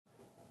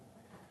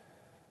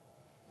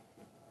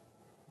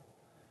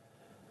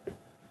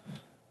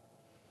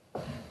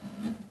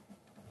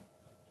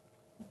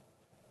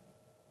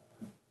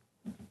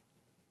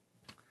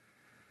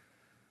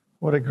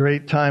What a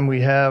great time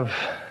we have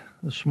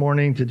this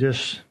morning to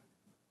just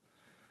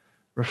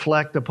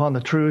reflect upon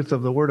the truth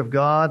of the Word of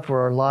God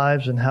for our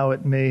lives and how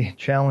it may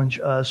challenge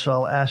us.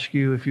 I'll ask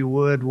you, if you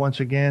would,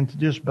 once again, to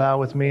just bow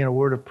with me in a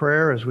word of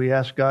prayer as we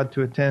ask God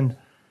to attend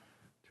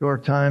to our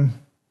time.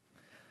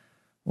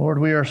 Lord,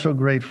 we are so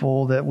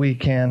grateful that we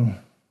can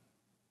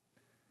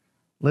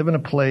live in a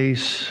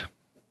place,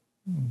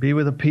 be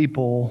with a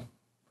people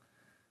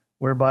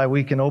whereby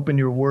we can open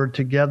your Word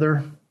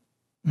together.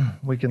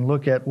 We can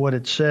look at what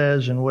it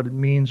says and what it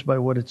means by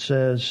what it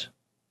says.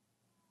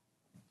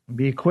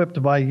 Be equipped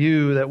by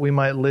you that we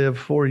might live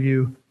for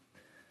you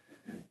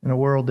in a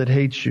world that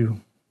hates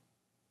you.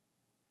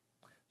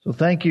 So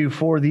thank you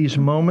for these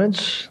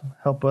moments.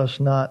 Help us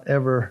not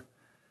ever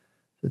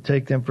to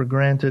take them for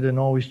granted and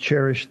always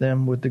cherish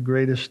them with the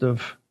greatest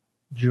of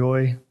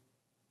joy.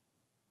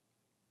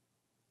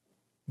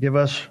 Give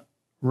us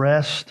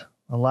rest.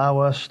 Allow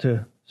us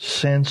to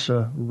sense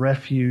a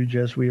refuge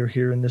as we are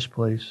here in this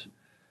place,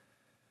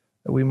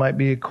 that we might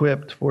be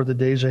equipped for the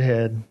days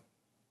ahead.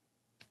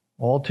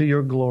 All to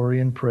your glory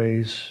and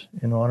praise,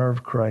 in honor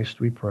of Christ,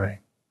 we pray.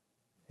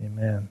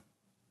 Amen.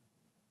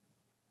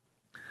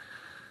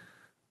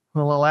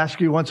 Well, I'll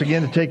ask you once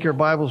again to take your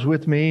Bibles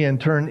with me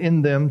and turn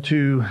in them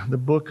to the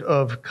book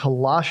of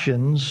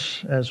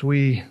Colossians as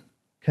we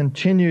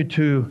continue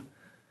to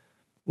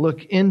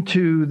look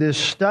into this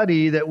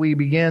study that we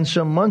began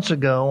some months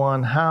ago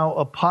on how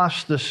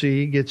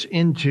apostasy gets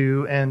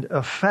into and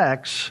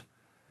affects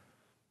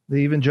the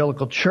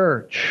evangelical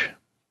church.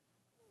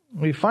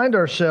 We find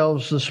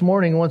ourselves this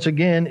morning once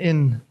again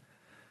in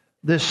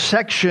this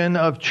section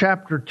of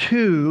chapter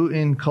 2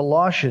 in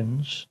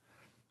Colossians,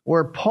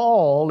 where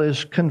Paul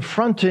is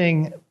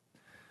confronting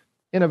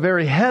in a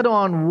very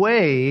head-on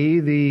way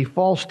the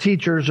false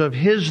teachers of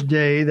his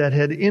day that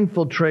had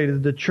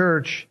infiltrated the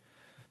church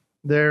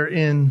there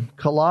in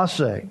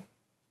Colossae.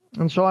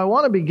 And so I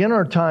want to begin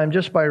our time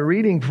just by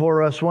reading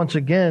for us once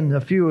again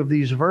a few of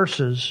these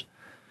verses.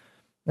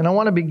 And I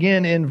want to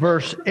begin in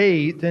verse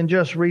 8 and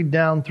just read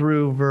down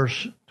through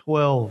verse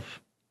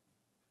 12.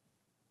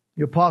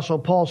 The Apostle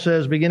Paul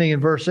says, beginning in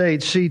verse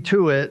 8, "See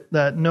to it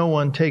that no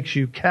one takes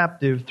you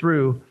captive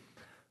through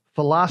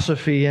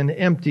philosophy and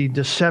empty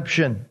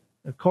deception,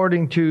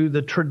 according to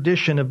the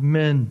tradition of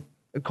men,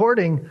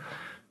 according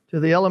to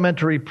the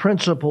elementary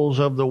principles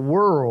of the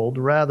world,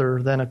 rather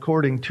than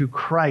according to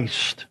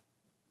Christ.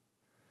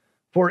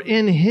 For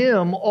in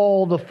him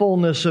all the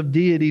fullness of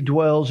deity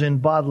dwells in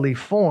bodily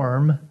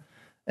form,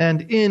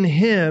 and in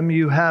him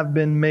you have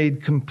been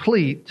made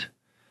complete,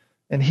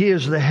 and he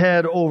is the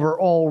head over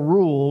all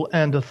rule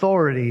and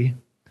authority.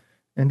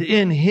 And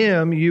in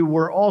him you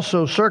were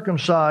also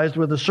circumcised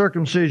with a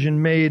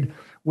circumcision made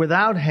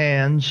without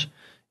hands,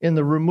 in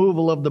the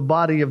removal of the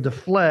body of the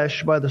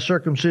flesh by the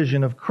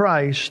circumcision of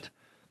Christ,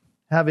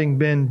 having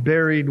been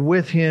buried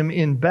with him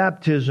in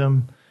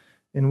baptism,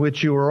 in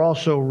which you were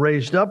also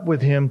raised up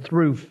with him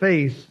through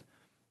faith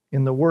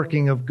in the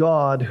working of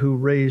God who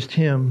raised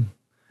him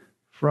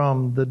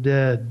from the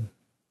dead."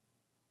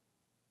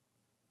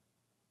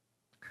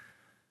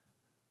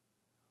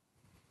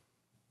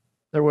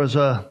 There was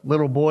a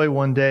little boy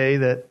one day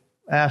that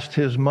asked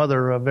his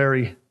mother a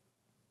very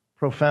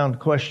profound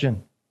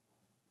question.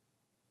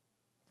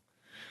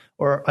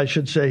 Or I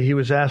should say, he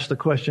was asked the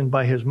question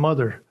by his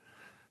mother,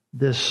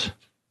 this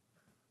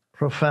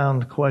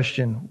profound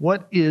question: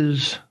 what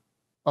is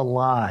a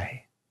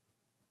lie?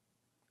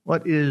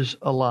 What is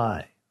a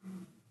lie?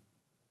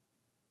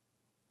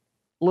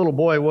 The little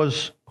boy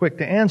was quick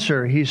to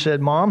answer. He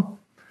said, "Mom,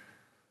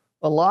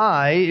 a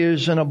lie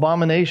is an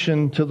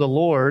abomination to the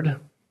Lord,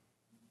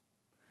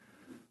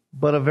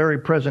 but a very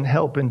present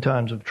help in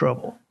times of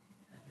trouble."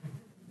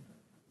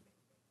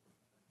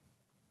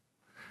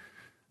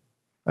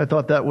 I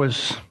thought that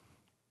was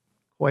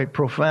quite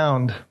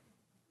profound.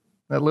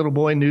 That little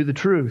boy knew the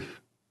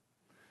truth.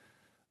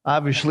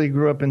 Obviously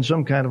grew up in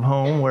some kind of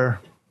home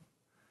where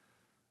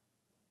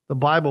the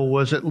Bible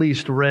was at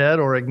least read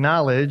or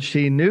acknowledged.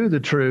 He knew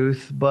the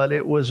truth, but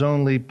it was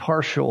only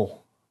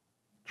partial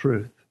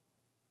truth.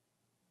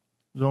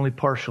 It was only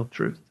partial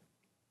truth.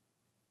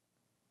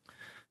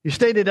 He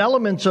stated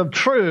elements of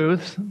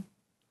truth,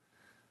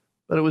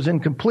 but it was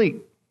incomplete.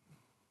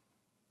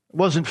 It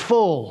wasn't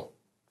full.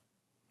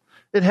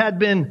 It had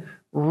been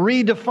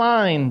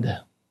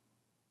redefined.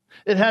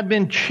 It had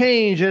been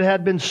changed. It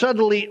had been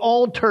subtly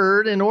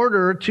altered in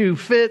order to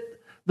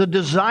fit the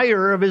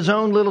desire of his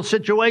own little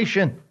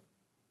situation.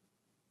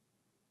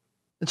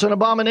 It's an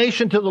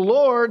abomination to the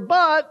Lord,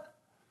 but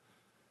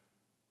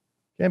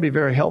can be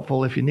very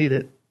helpful if you need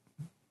it.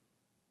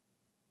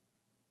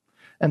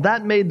 And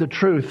that made the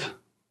truth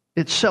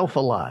itself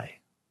a lie.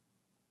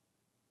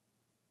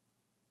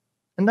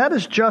 And that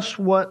is just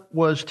what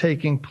was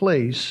taking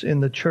place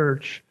in the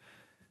church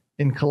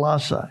in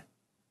Colossae.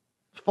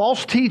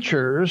 False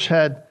teachers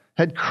had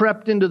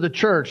crept into the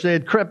church. They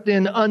had crept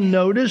in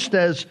unnoticed,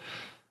 as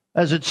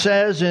it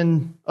says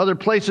in other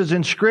places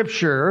in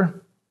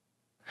Scripture.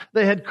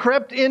 They had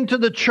crept into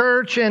the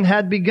church and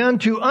had begun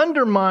to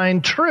undermine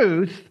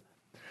truth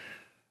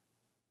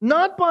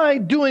not by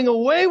doing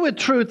away with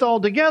truth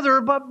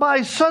altogether, but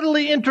by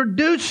subtly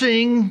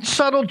introducing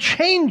subtle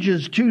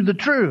changes to the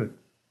truth.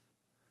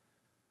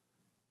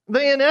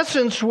 They, in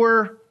essence,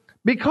 were,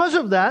 because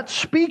of that,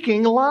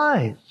 speaking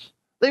lies.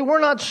 They were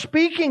not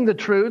speaking the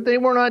truth. They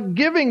were not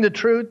giving the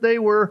truth. They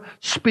were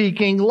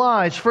speaking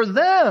lies. For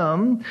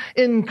them,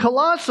 in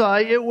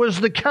Colossae, it was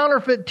the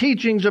counterfeit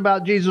teachings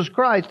about Jesus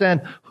Christ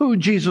and who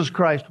Jesus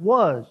Christ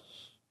was.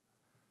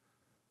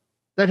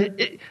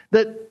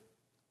 That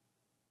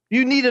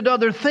you needed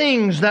other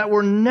things that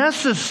were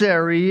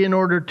necessary in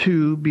order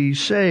to be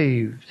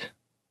saved.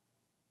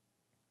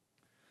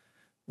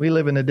 We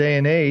live in a day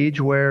and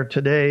age where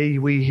today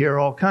we hear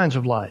all kinds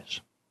of lies.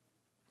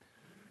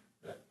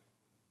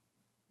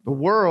 The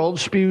world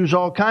spews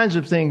all kinds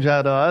of things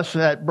at us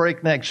at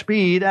breakneck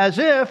speed as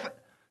if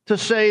to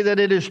say that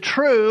it is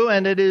true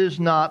and it is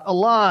not a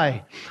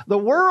lie. The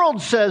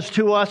world says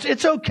to us,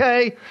 it's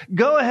okay,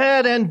 go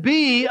ahead and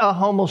be a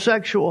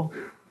homosexual.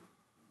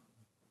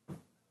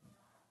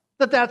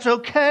 That's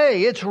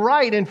okay. It's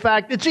right. In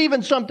fact, it's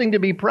even something to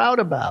be proud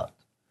about.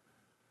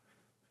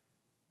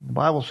 The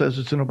Bible says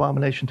it's an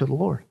abomination to the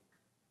Lord.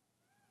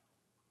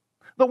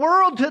 The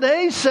world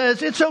today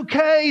says it's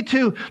okay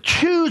to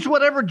choose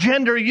whatever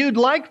gender you'd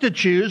like to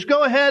choose.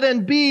 Go ahead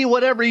and be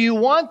whatever you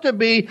want to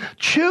be.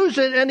 Choose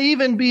it and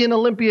even be an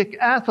Olympic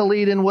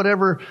athlete in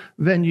whatever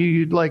venue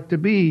you'd like to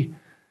be.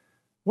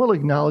 We'll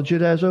acknowledge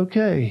it as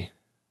okay.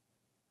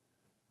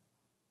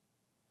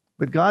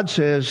 But God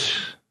says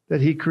that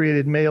He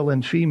created male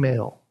and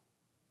female.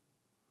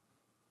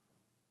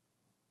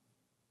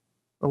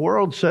 The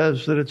world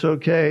says that it's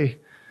okay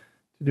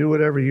to do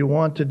whatever you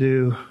want to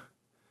do,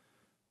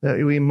 that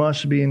we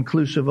must be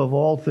inclusive of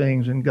all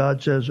things, and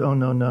God says, oh,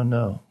 no, no,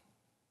 no.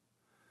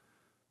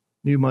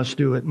 You must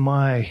do it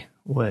my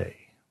way.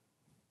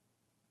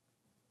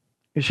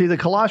 You see, the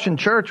Colossian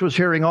church was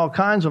hearing all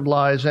kinds of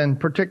lies, and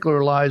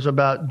particular lies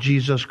about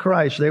Jesus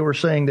Christ. They were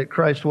saying that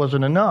Christ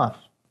wasn't enough.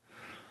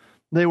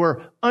 They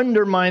were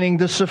undermining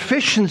the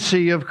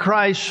sufficiency of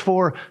Christ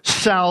for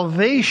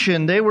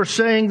salvation. They were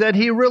saying that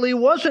He really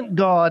wasn't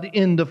God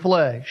in the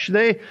flesh.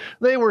 They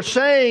were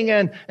saying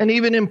and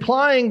even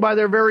implying by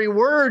their very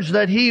words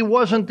that He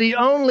wasn't the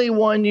only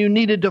one you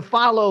needed to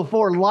follow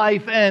for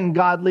life and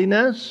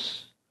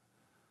godliness.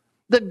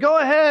 That go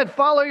ahead,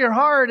 follow your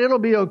heart, it'll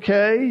be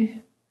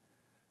okay.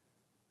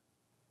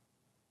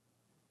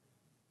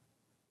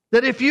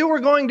 That if you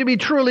were going to be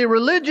truly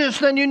religious,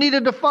 then you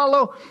needed to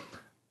follow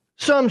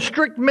some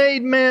strict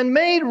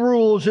man-made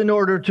rules in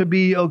order to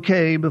be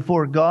okay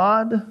before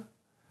God.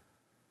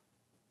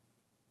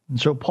 And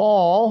so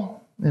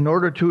Paul, in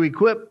order to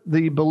equip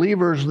the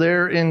believers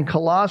there in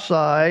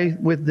Colossae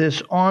with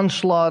this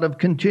onslaught of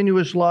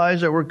continuous lies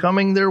that were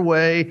coming their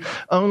way,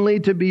 only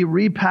to be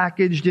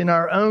repackaged in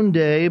our own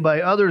day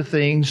by other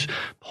things,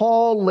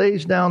 Paul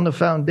lays down the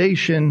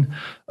foundation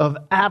of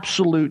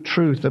absolute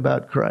truth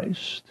about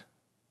Christ.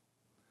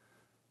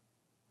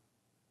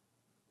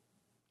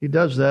 He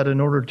does that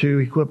in order to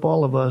equip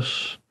all of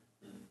us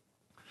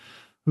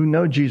who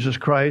know Jesus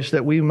Christ,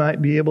 that we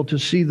might be able to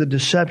see the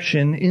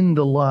deception in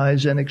the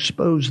lies and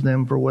expose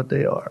them for what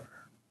they are.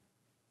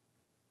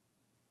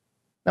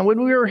 Now,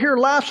 when we were here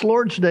last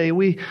Lord's Day,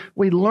 we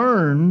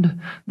learned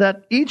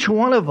that each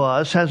one of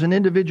us has an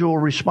individual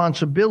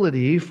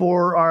responsibility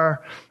for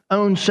our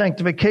own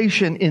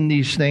sanctification in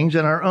these things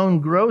and our own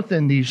growth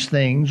in these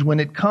things when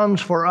it comes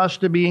for us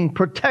to being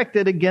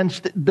protected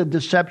against the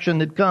deception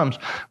that comes.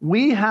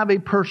 We have a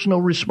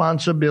personal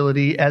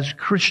responsibility as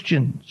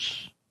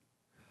Christians.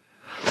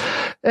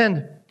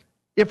 And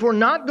if we're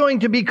not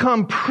going to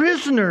become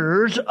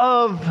prisoners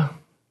of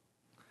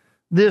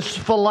this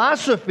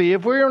philosophy,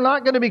 if we are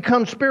not going to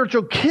become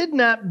spiritual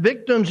kidnapped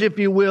victims, if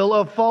you will,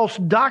 of false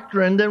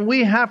doctrine, then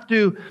we have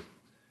to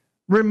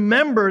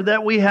remember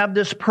that we have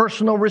this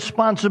personal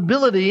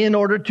responsibility in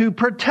order to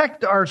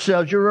protect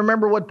ourselves. You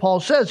remember what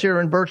Paul says here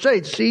in verse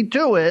 8. See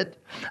to it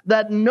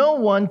that no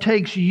one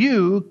takes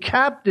you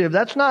captive.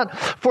 That's not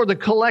for the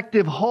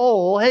collective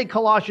whole. Hey,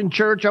 Colossian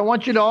church, I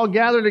want you to all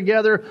gather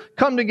together,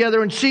 come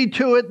together and see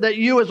to it that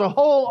you as a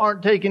whole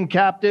aren't taken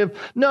captive.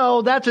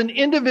 No, that's an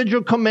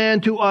individual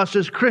command to us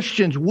as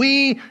Christians.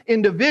 We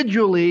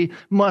individually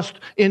must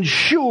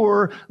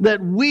ensure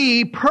that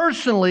we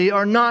personally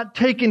are not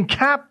taken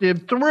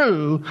captive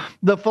through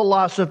the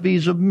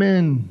philosophies of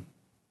men.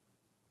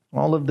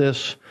 All of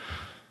this,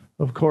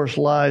 of course,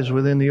 lies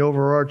within the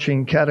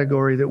overarching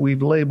category that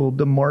we've labeled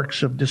the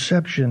marks of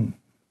deception.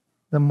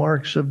 The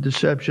marks of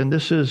deception.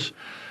 This is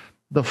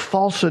the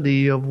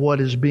falsity of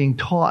what is being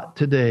taught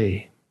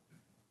today.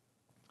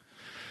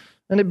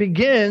 And it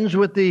begins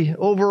with the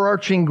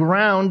overarching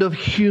ground of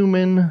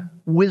human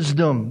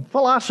wisdom.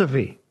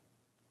 Philosophy.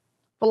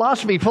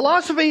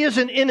 Philosophy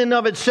isn't in and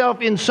of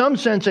itself, in some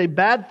sense, a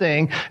bad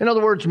thing. In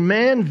other words,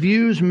 man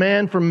views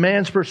man from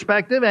man's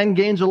perspective and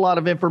gains a lot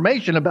of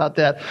information about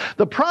that.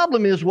 The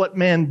problem is what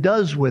man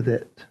does with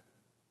it.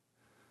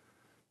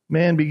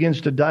 Man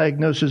begins to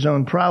diagnose his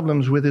own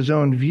problems with his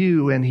own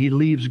view, and he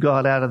leaves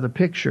God out of the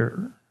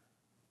picture.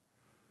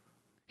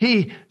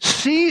 He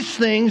sees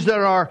things that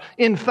are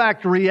in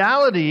fact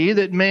reality,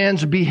 that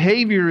man's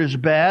behavior is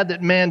bad,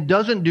 that man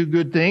doesn't do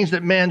good things,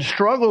 that man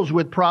struggles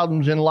with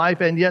problems in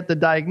life, and yet the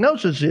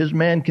diagnosis is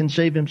man can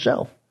save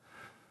himself.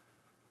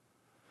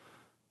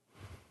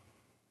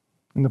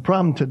 And the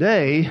problem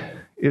today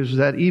is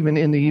that even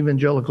in the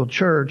evangelical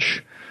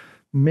church,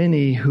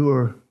 many who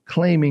are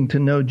claiming to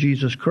know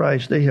Jesus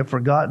Christ, they have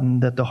forgotten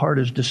that the heart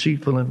is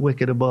deceitful and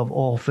wicked above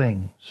all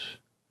things.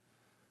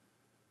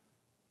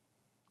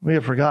 We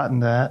have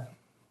forgotten that.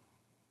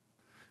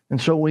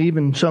 And so we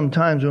even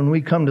sometimes when we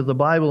come to the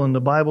Bible and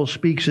the Bible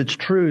speaks its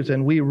truth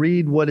and we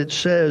read what it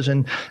says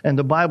and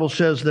the Bible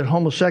says that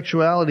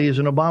homosexuality is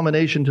an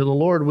abomination to the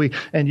Lord,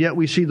 and yet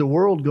we see the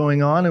world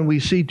going on and we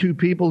see two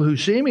people who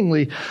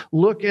seemingly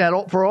look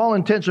at, for all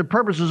intents and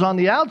purposes on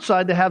the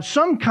outside, to have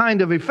some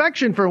kind of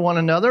affection for one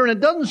another, and it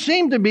doesn't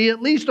seem to be,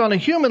 at least on a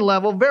human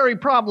level, very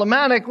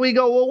problematic. We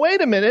go, well,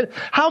 wait a minute,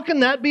 how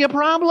can that be a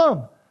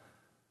problem?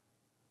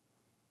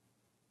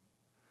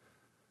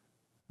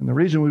 And the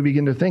reason we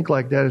begin to think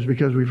like that is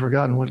because we've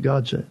forgotten what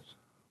God says.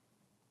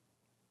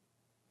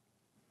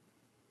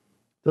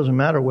 It doesn't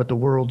matter what the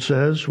world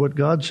says. What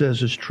God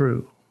says is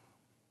true.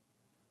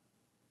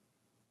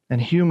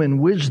 And human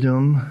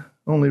wisdom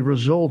only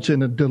results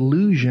in a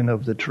delusion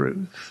of the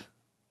truth.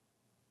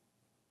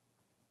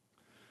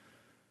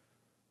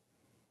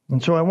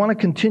 And so I want to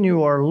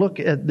continue our look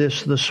at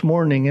this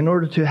morning in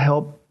order to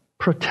help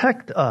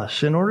protect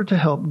us, in order to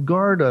help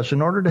guard us,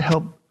 in order to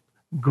help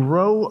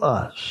grow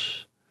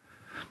us.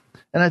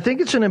 And I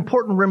think it's an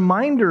important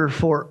reminder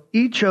for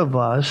each of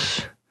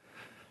us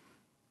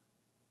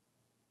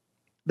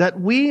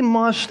that we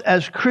must,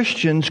 as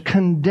Christians,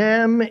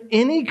 condemn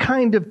any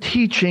kind of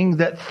teaching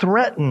that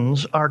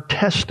threatens our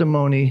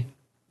testimony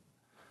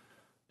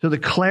to the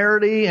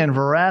clarity and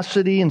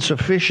veracity and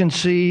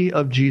sufficiency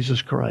of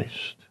Jesus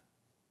Christ.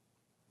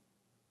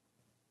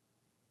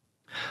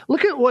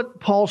 Look at what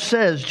Paul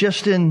says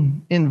just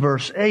in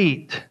verse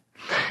 8.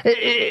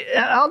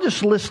 I'll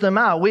just list them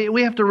out.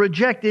 We have to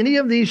reject any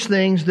of these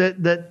things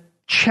that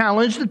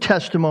challenge the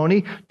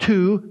testimony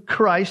to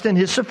Christ and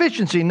His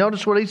sufficiency.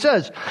 Notice what he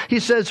says. He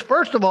says,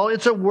 first of all,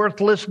 it's a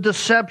worthless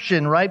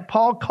deception, right?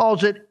 Paul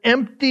calls it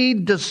empty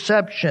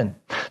deception.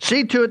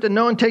 See to it that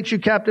no one takes you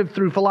captive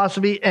through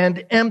philosophy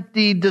and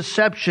empty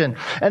deception.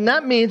 And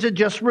that means it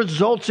just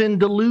results in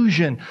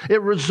delusion.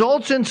 It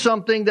results in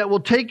something that will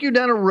take you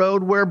down a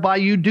road whereby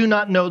you do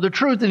not know the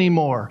truth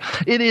anymore.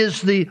 It is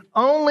the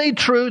only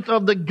truth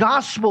of the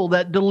gospel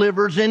that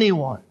delivers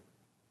anyone.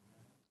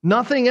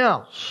 Nothing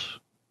else.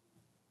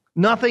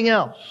 Nothing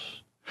else.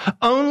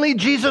 Only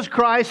Jesus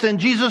Christ and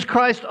Jesus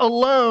Christ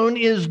alone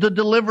is the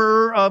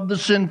deliverer of the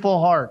sinful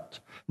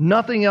heart.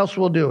 Nothing else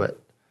will do it.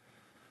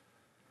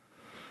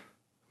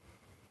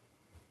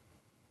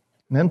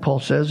 And then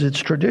Paul says it's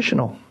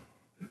traditional.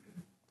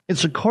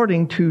 It's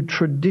according to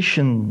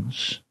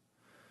traditions.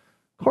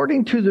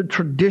 According to the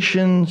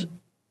traditions,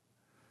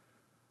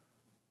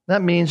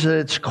 that means that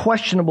it's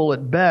questionable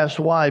at best.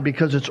 Why?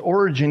 Because its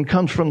origin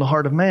comes from the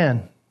heart of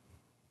man.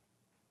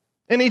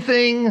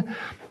 Anything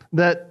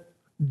that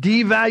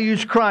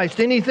devalues Christ,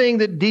 anything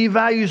that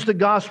devalues the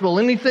gospel,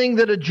 anything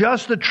that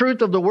adjusts the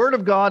truth of the Word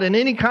of God in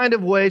any kind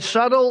of way,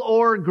 subtle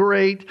or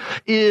great,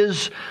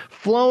 is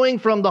flowing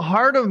from the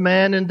heart of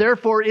man, and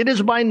therefore it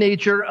is by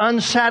nature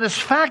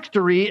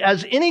unsatisfactory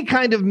as any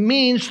kind of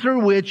means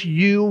through which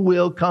you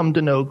will come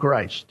to know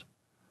Christ.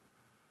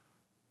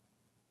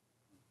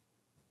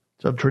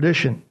 It's of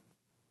tradition.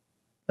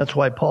 That's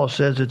why Paul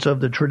says it's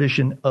of the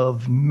tradition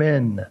of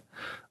men.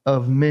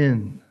 Of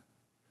men.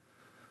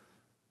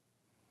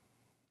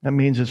 That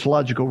means its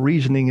logical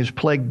reasoning is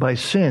plagued by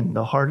sin.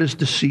 The heart is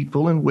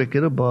deceitful and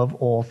wicked above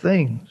all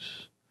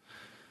things.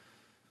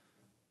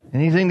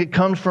 Anything that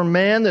comes from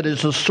man, that is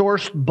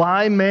sourced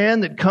by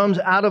man, that comes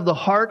out of the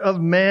heart of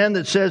man,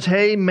 that says,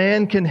 hey,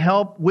 man can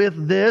help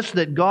with this,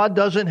 that God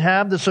doesn't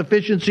have the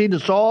sufficiency to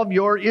solve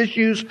your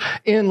issues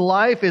in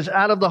life, is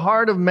out of the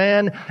heart of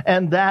man,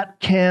 and that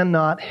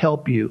cannot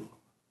help you.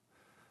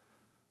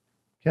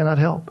 Cannot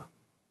help.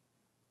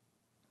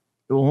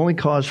 It will only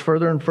cause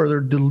further and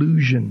further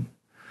delusion.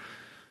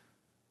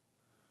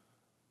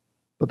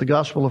 But the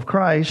gospel of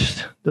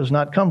Christ does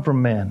not come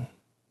from man.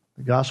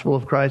 The gospel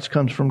of Christ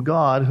comes from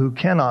God, who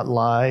cannot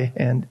lie,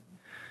 and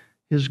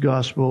His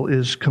gospel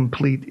is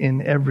complete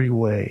in every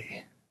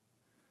way.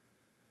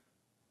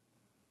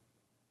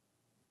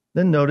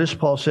 Then notice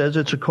Paul says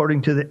it's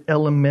according to the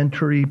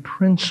elementary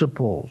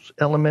principles.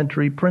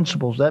 Elementary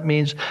principles. That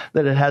means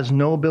that it has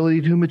no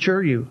ability to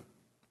mature you.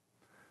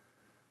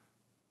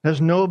 Has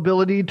no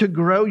ability to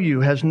grow you.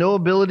 Has no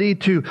ability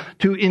to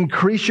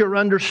increase your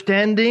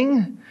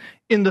understanding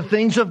in the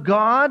things of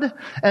God,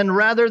 and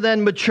rather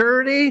than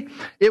maturity,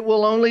 it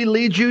will only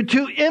lead you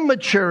to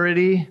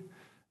immaturity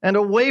and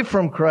away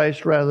from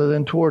Christ rather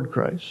than toward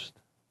Christ.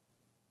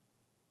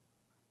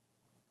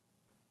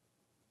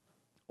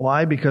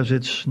 Why? Because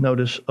it's,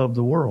 notice, of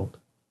the world.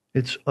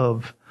 It's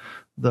of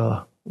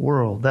the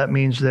world. That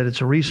means that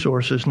its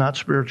resource is not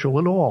spiritual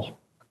at all.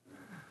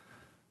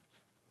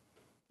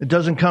 It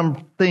doesn't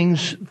come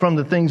from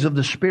the things of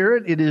the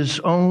Spirit. It is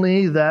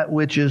only that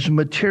which is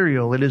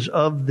material. It is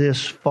of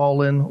this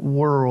fallen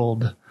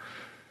world.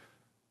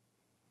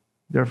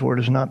 Therefore,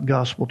 it is not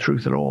gospel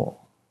truth at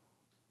all.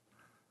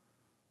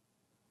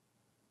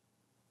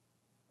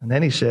 And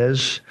then he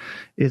says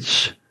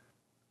it's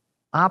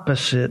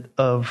opposite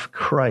of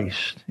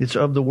Christ. It's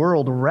of the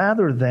world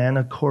rather than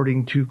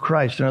according to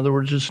Christ. In other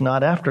words, it's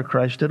not after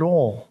Christ at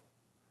all.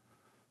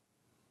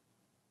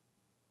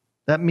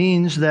 That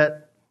means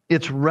that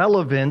its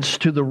relevance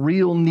to the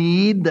real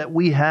need that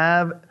we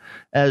have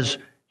as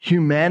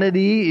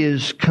humanity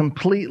is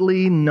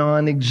completely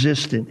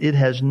non-existent. It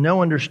has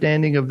no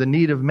understanding of the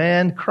need of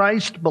man.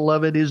 Christ,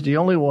 beloved, is the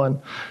only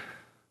one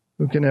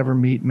who can ever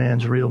meet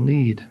man's real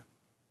need.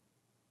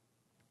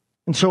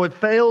 And so it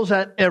fails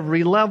at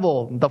every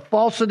level. The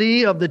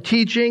falsity of the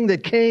teaching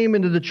that came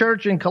into the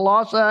church in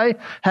Colossae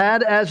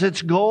had as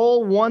its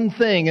goal one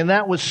thing, and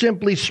that was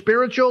simply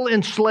spiritual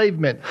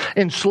enslavement.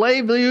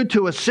 Enslave you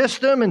to a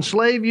system,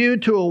 enslave you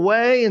to a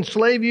way,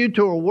 enslave you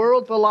to a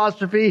world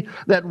philosophy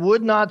that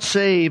would not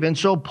save. And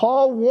so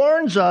Paul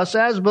warns us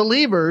as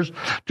believers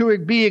to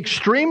be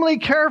extremely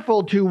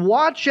careful to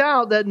watch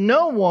out that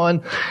not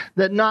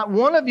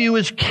one of you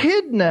is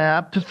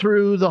kidnapped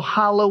through the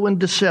hollow and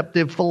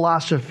deceptive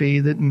philosophy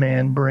that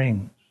man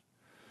brings.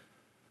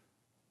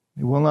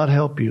 It will not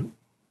help you.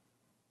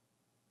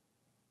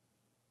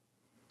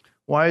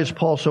 Why is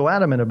Paul so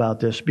adamant about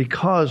this?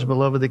 Because,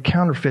 beloved, the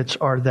counterfeits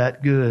are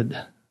that good.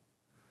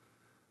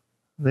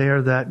 They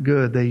are that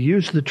good. They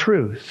use the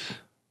truth.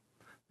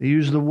 They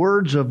use the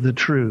words of the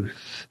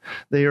truth.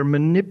 They are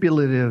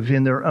manipulative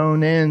in their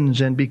own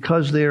ends, and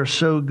because they are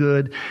so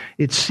good,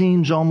 it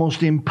seems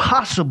almost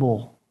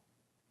impossible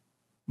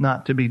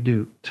not to be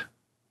duped.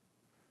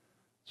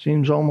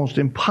 Seems almost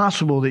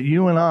impossible that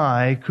you and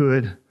I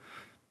could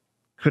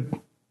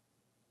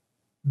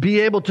be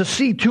able to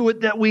see to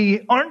it that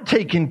we aren't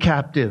taken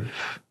captive.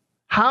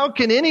 How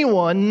can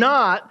anyone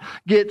not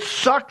get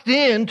sucked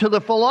into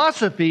the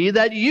philosophy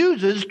that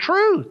uses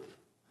truth?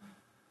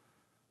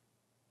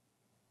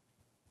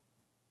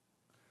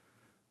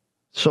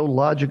 So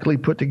logically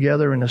put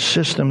together in a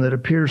system that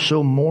appears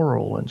so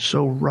moral and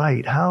so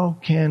right. How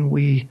can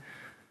we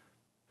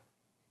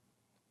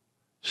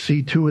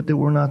see to it that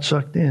we're not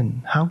sucked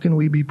in? How can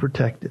we be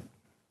protected?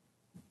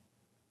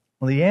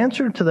 Well, the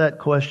answer to that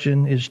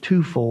question is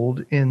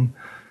twofold in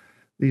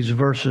these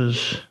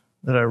verses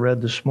that I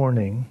read this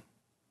morning.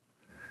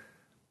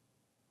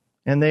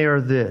 And they are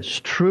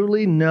this: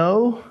 truly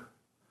know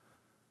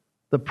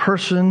that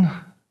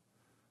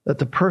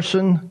the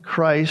person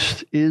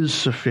Christ is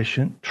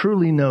sufficient.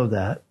 Truly know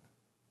that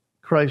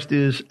Christ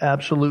is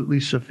absolutely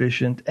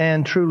sufficient,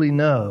 and truly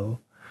know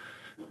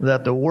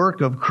that the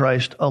work of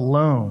Christ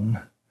alone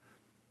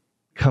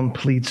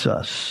completes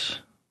us.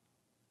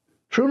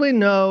 Truly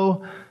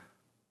know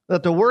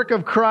that the work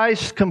of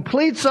Christ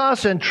completes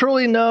us, and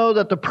truly know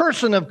that the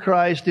person of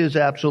Christ is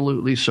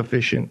absolutely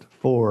sufficient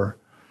for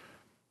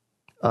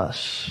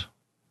us.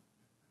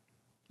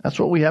 That's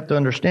what we have to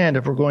understand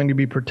if we're going to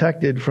be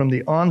protected from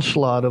the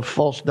onslaught of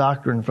false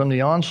doctrine, from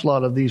the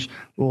onslaught of these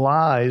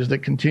lies that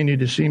continue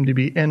to seem to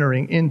be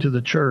entering into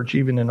the church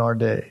even in our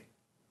day.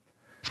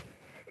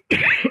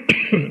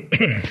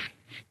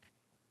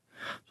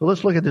 So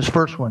let's look at this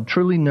first one.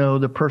 Truly know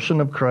the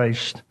person of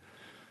Christ,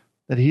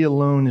 that He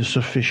alone is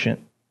sufficient.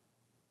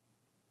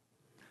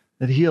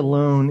 That He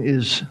alone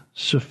is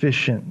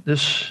sufficient.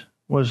 This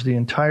was the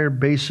entire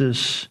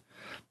basis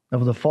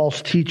of the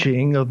false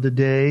teaching of the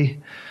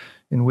day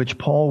in which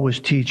Paul was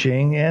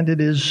teaching, and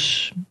it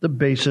is the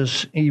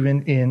basis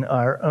even in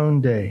our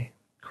own day.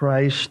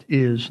 Christ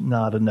is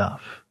not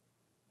enough.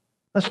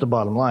 That's the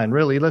bottom line,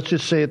 really. Let's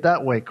just say it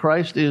that way.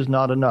 Christ is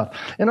not enough.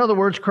 In other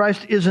words,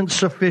 Christ isn't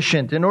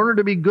sufficient. In order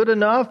to be good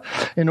enough,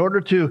 in order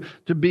to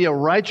be a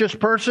righteous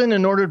person,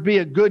 in order to be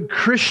a good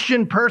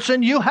Christian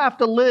person, you have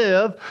to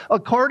live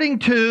according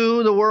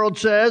to, the world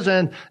says,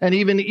 and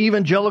even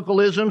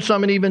evangelicalism,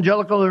 some in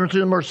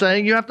evangelicalism are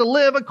saying, you have to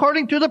live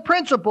according to the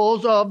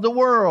principles of the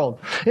world.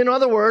 In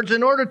other words,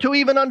 in order to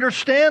even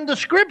understand the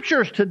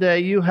Scriptures today,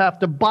 you have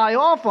to buy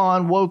off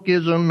on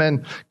wokeism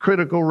and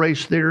critical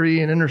race theory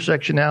and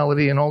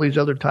intersectionality and all these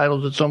other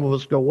titles that some of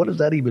us go, what does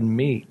that even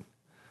mean?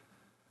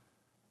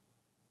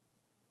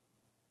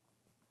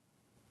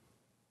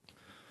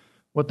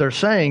 What they're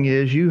saying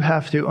is you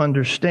have to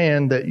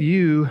understand that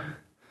you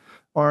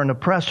are an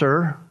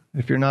oppressor,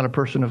 if you're not a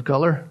person of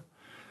color.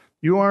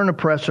 You are an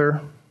oppressor,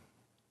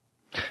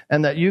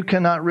 and that you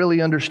cannot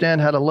really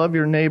understand how to love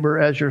your neighbor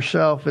as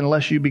yourself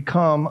unless you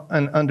become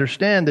and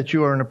understand that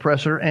you are an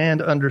oppressor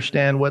and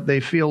understand what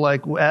they feel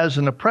like as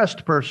an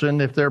oppressed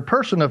person, if they're a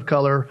person of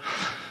color.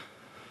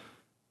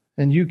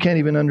 And you can't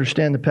even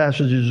understand the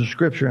passages of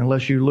Scripture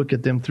unless you look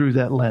at them through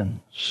that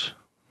lens.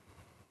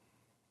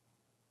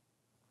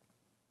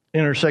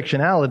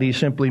 Intersectionality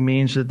simply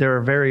means that there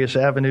are various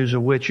avenues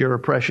of which your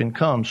oppression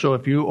comes. So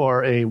if you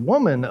are a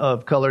woman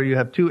of color, you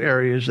have two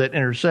areas that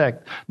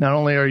intersect. Not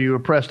only are you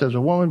oppressed as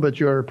a woman, but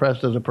you are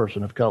oppressed as a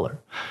person of color.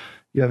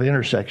 You have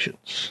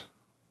intersections.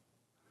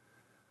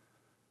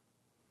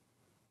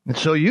 And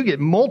so you get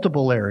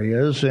multiple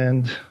areas,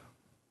 and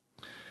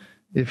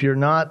if you're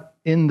not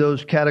in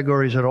those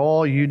categories at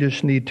all, you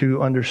just need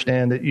to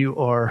understand that you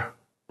are,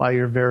 by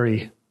your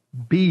very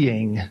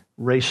being,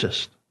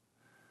 racist.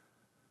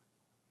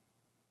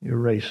 You're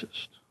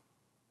racist.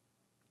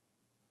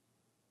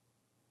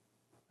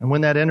 And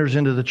when that enters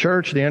into the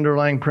church, the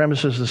underlying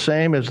premise is the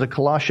same as the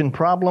Colossian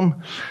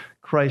problem.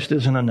 Christ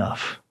isn't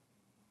enough.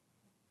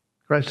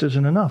 Christ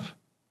isn't enough.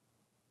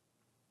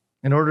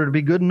 In order to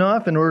be good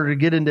enough, in order to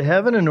get into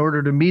heaven, in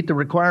order to meet the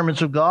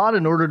requirements of God,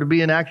 in order to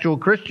be an actual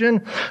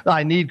Christian,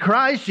 I need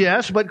Christ,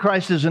 yes, but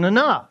Christ isn't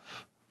enough.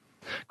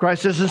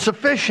 Christ isn't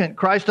sufficient.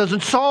 Christ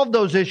doesn't solve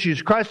those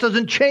issues. Christ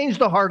doesn't change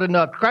the heart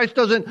enough. Christ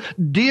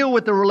doesn't deal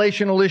with the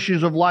relational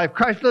issues of life.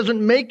 Christ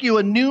doesn't make you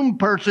a new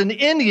person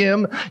in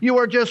Him. You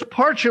are just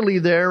partially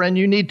there, and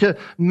you need to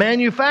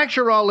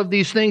manufacture all of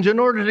these things in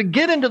order to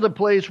get into the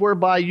place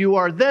whereby you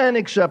are then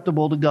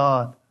acceptable to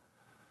God.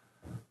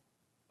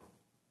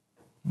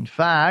 In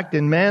fact,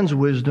 in man's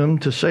wisdom,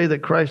 to say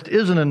that Christ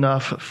isn't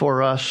enough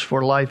for us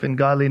for life and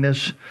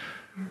godliness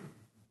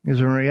is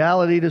in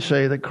reality to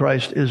say that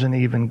Christ isn't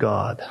even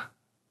God.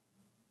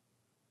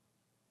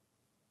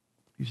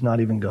 He's not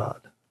even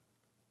God.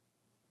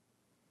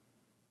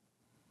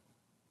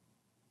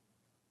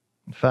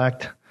 In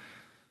fact,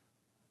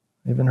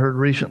 I even heard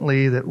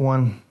recently that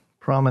one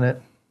prominent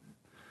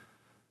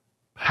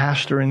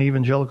pastor in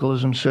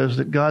evangelicalism says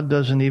that God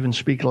doesn't even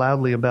speak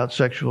loudly about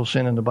sexual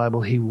sin in the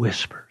Bible. He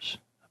whispers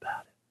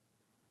about it.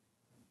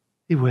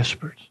 He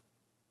whispers.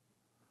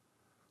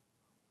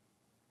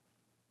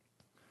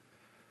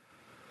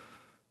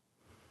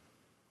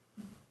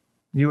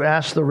 You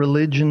ask the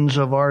religions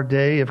of our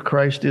day if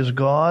Christ is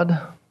God,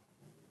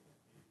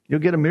 you'll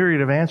get a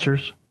myriad of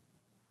answers.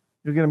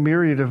 You'll get a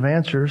myriad of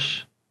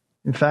answers.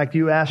 In fact,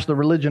 you ask the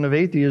religion of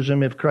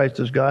atheism if Christ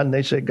is God, and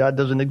they say God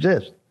doesn't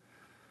exist,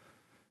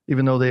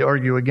 even though they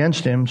argue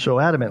against Him so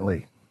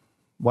adamantly.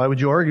 Why would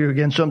you argue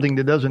against something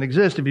that doesn't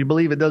exist if you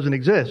believe it doesn't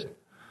exist?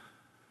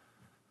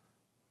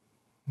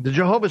 The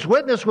Jehovah's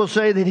Witness will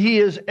say that He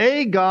is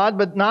a God,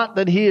 but not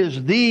that He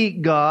is the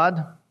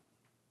God.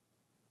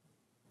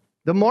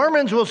 The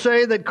Mormons will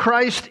say that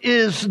Christ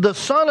is the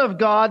Son of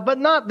God, but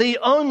not the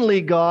only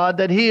God,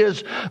 that He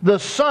is the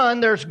Son.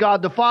 There's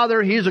God the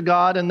Father, He's a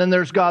God, and then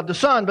there's God the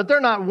Son, but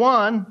they're not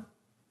one.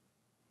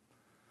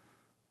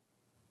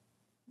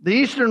 The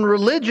Eastern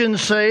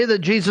religions say that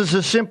Jesus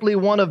is simply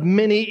one of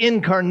many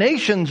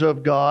incarnations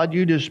of God.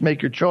 You just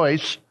make your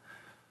choice.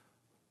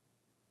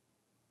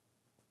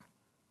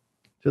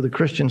 To the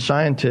Christian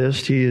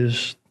Scientist, He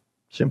is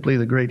simply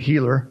the great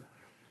healer.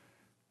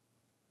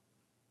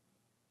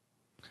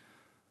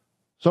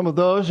 Some of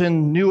those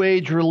in New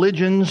Age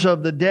religions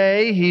of the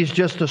day, He's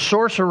just a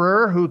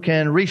sorcerer who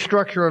can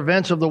restructure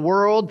events of the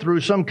world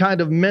through some kind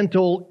of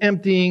mental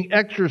emptying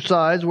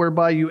exercise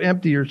whereby you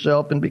empty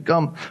yourself and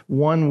become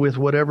one with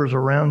whatever's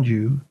around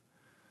you.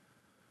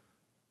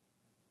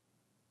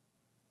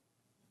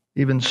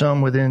 Even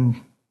some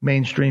within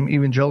mainstream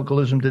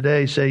evangelicalism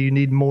today say you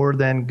need more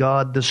than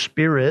God the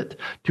Spirit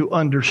to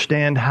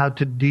understand how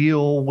to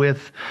deal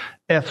with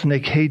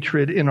ethnic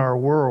hatred in our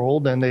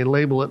world, and they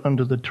label it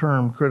under the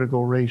term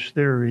critical race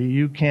theory.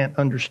 You can't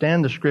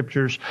understand the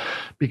Scriptures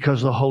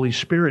because the Holy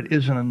Spirit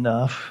isn't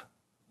enough.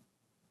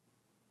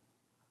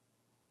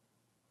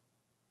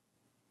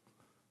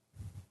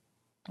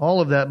 All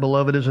of that,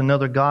 beloved, is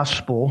another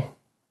gospel.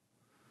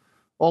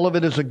 All of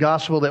it is a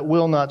gospel that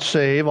will not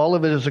save. All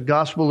of it is a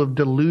gospel of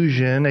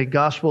delusion, a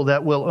gospel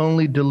that will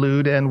only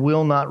delude and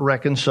will not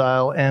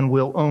reconcile and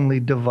will only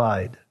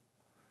divide.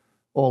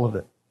 All of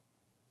it.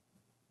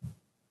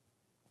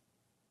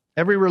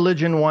 Every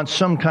religion wants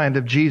some kind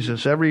of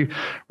Jesus. Every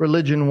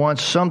religion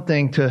wants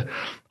something to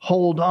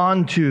hold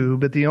on to,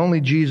 but the only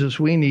Jesus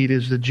we need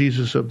is the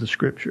Jesus of the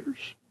Scriptures.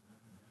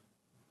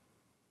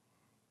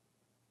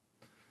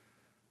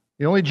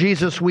 The only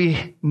Jesus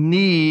we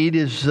need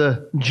is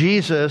the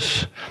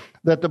Jesus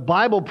that the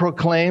Bible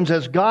proclaims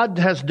as God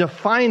has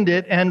defined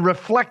it and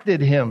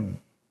reflected Him.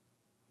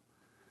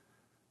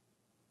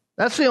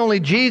 That's the only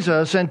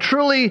Jesus. And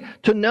truly,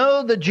 to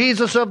know the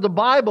Jesus of the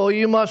Bible,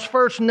 you must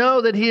first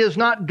know that He is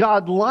not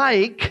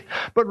God-like,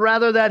 but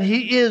rather that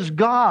He is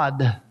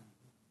God.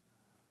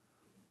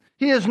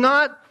 He is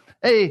not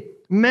a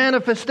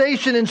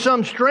manifestation in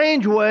some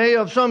strange way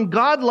of some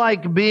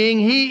godlike being.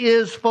 He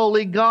is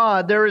fully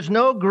God. There is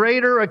no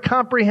greater a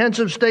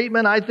comprehensive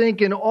statement, I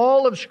think, in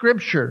all of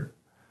Scripture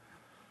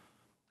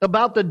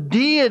about the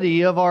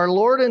deity of our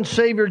Lord and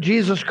Savior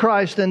Jesus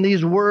Christ than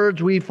these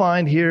words we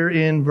find here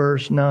in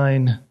verse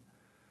 9.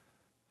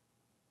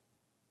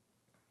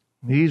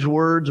 These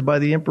words, by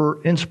the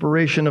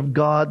inspiration of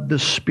God the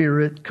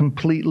Spirit,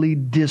 completely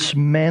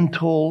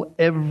dismantle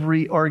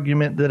every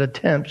argument that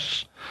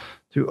attempts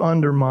to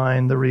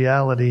undermine the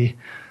reality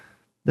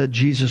that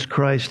Jesus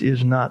Christ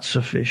is not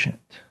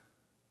sufficient.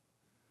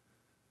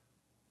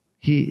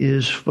 He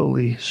is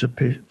fully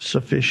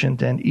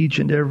sufficient, and each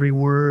and every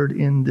word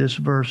in this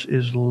verse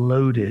is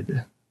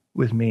loaded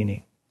with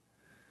meaning.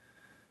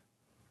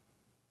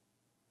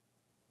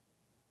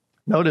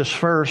 Notice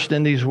first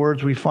in these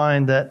words we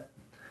find that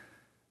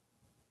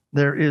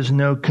there is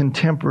no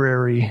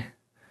contemporary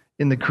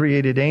in the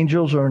created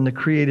angels or in the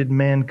created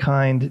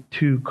mankind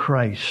to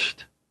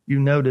Christ. You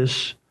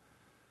notice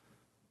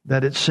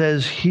that it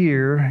says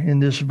here in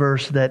this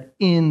verse that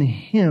in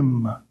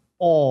Him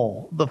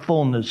all the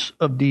fullness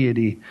of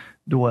deity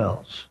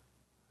dwells.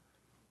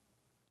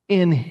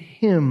 In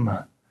Him.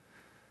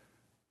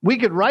 We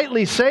could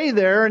rightly say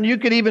there, and you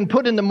could even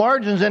put in the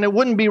margins, and it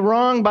wouldn't be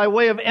wrong by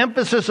way of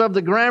emphasis of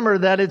the grammar,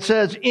 that it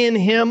says, in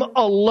Him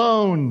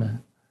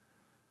alone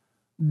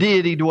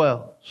deity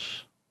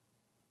dwells.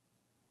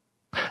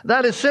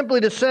 That is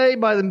simply to say,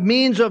 by the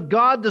means of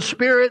God the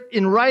Spirit,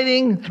 in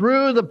writing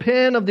through the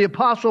pen of the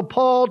Apostle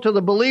Paul to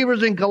the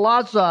believers in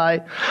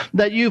Colossae,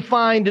 that you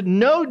find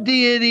no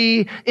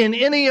deity in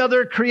any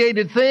other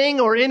created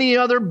thing or any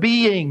other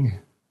being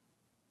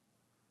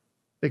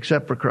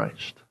except for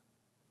Christ.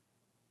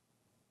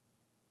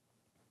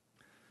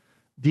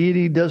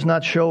 Deity does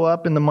not show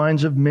up in the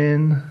minds of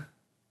men.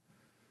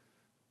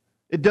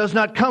 It does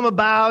not come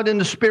about in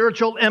the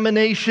spiritual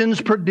emanations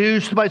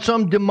produced by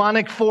some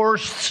demonic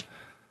force.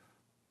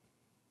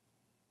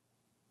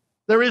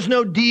 There is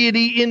no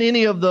deity in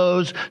any of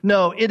those.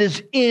 No, it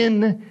is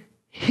in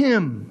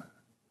Him.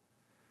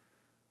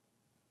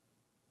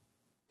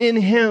 In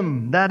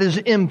Him. That is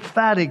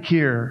emphatic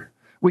here.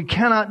 We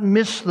cannot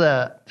miss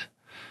that.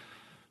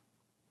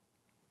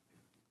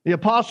 The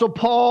Apostle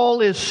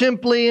Paul is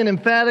simply and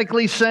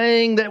emphatically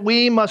saying that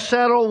we must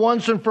settle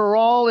once and for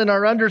all in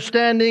our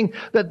understanding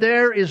that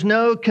there is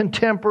no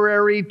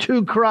contemporary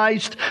to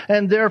Christ,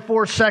 and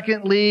therefore,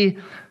 secondly,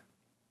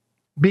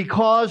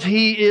 because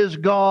He is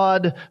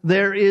God,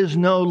 there is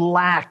no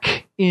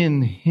lack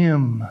in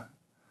Him.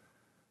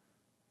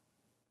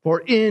 For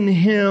in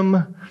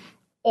Him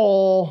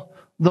all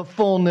the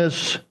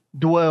fullness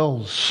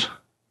dwells.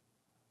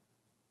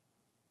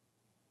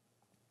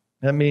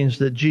 That means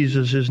that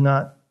Jesus is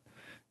not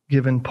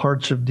given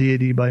parts of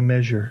deity by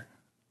measure.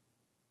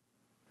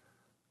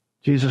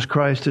 Jesus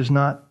Christ is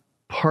not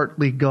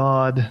partly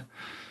God,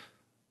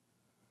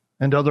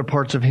 and other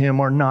parts of Him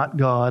are not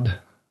God.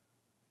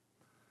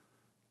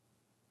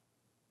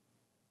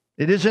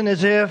 It isn't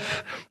as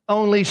if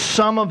only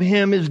some of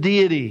Him is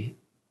deity.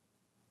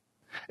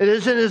 It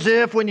isn't as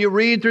if when you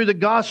read through the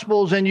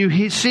Gospels and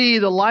you see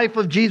the life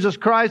of Jesus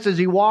Christ as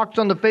He walks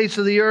on the face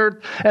of the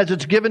earth, as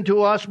it's given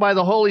to us by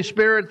the Holy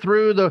Spirit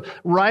through the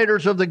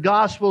writers of the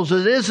Gospels,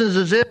 it isn't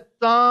as if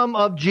some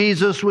of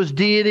Jesus was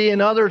deity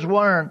and others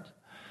weren't.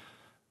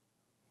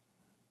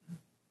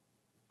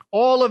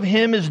 All of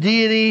Him is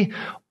deity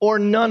or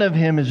none of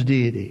Him is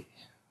deity.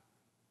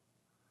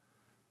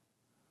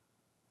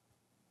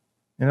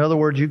 In other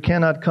words, you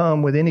cannot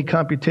come with any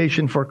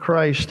computation for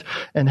Christ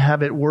and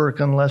have it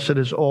work unless it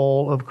is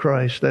all of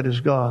Christ, that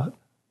is God.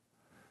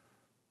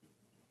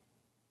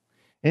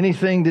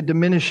 Anything that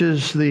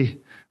diminishes the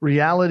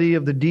reality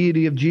of the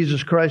deity of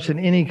Jesus Christ in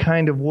any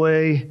kind of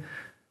way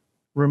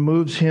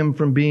removes Him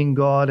from being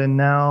God, and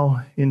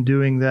now in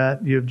doing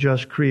that, you have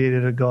just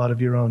created a God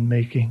of your own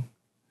making.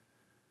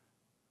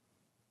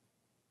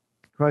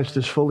 Christ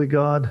is fully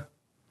God,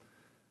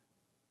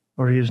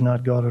 or He is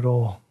not God at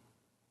all.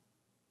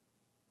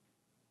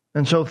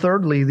 And so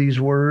thirdly,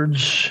 these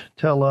words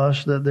tell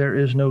us that there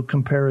is no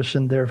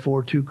comparison,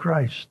 therefore, to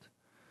Christ.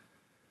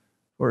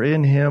 For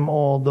in Him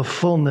all the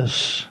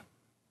fullness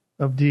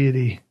of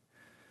deity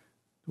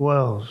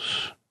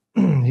dwells.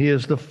 He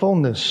is the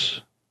fullness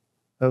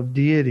of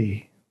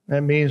deity.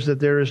 That means that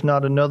there is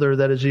not another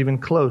that is even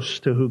close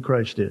to who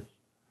Christ is.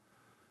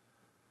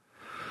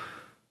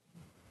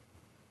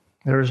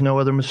 There is no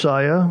other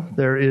Messiah.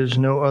 There is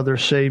no other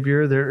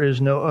Savior. There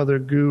is no other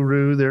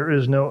guru. There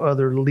is no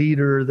other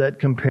leader that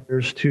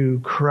compares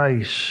to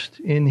Christ.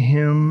 In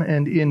Him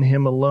and in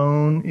Him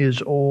alone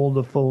is all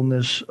the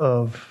fullness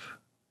of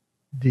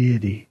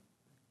deity.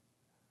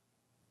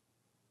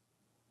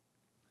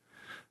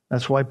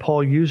 That's why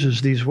Paul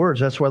uses these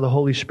words. That's why the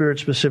Holy Spirit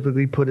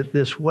specifically put it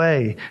this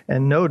way.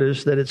 And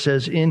notice that it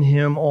says, in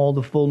Him all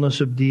the fullness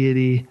of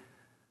deity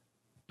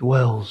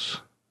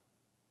dwells.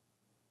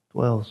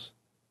 Dwells.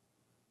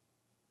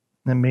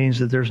 That means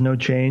that there's no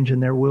change,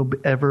 and there will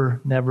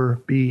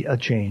never be a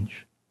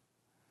change.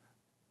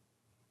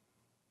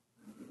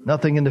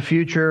 Nothing in the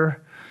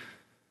future.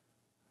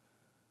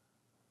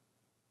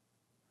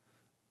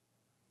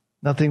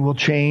 Nothing will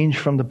change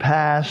from the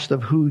past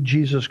of who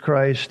Jesus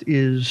Christ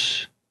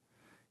is.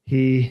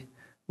 He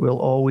will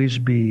always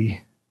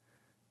be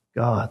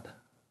God.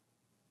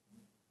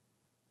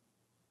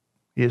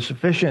 He is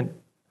sufficient.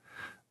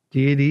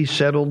 Deity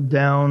settled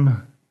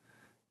down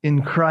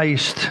in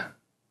Christ.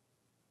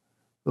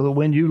 So that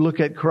when you look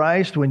at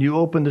Christ, when you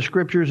open the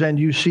Scriptures and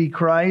you see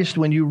Christ,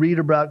 when you read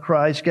about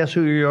Christ, guess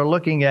who you are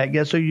looking at?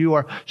 Guess who you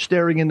are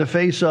staring in the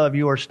face of?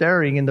 You are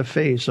staring in the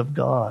face of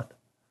God.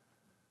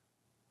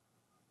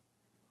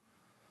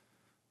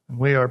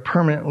 We are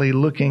permanently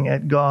looking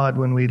at God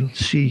when we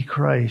see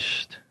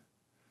Christ.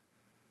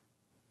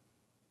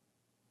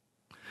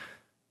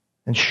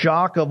 And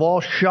shock of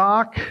all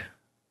shock,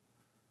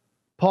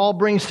 Paul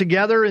brings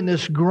together in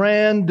this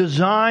grand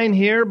design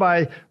here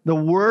by the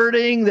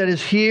wording that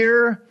is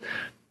here,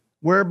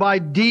 whereby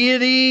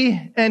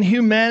deity and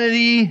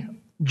humanity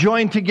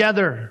join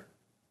together.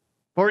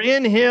 For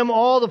in him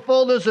all the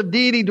fullness of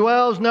deity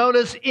dwells,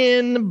 notice,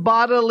 in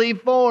bodily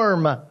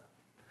form.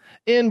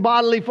 In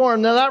bodily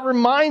form. Now that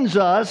reminds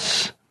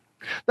us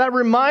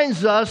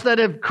that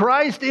if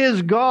Christ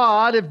is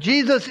God, if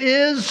Jesus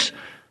is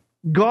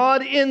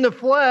God in the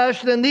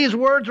flesh, then these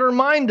words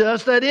remind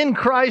us that in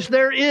Christ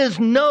there is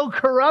no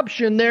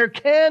corruption. There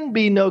can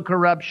be no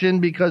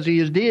corruption because he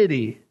is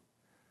deity.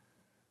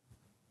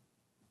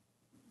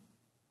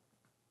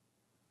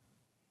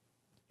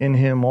 In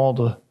him all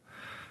the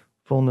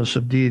fullness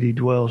of deity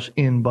dwells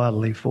in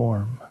bodily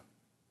form.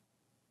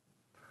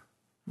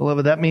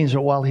 Beloved, that means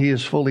that while he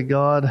is fully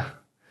God,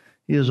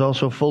 he is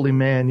also fully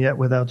man, yet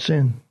without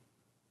sin.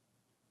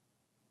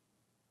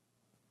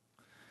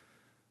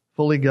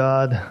 Fully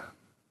God,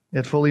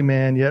 yet fully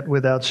man, yet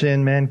without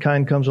sin.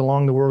 Mankind comes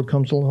along, the world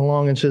comes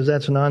along and says,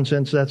 that's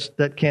nonsense,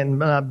 that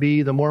cannot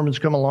be. The Mormons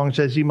come along and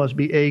says he must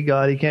be a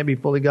God, he can't be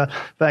fully God. In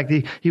fact,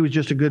 he was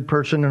just a good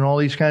person, and all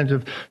these kinds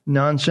of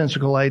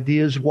nonsensical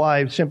ideas.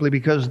 Why? Simply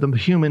because the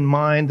human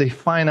mind, the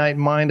finite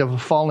mind of a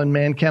fallen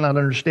man, cannot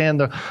understand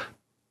the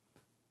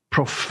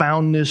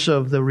profoundness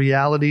of the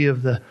reality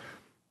of the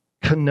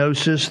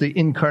kenosis, the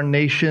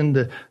incarnation,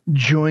 the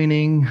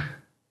joining,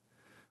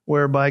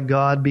 whereby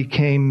God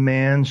became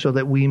man so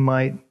that we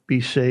might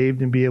be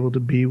saved and be able to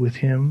be with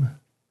him.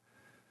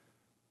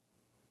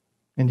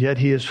 And yet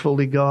he is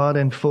fully God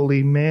and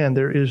fully man.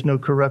 There is no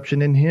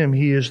corruption in him.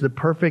 He is the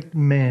perfect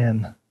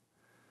man.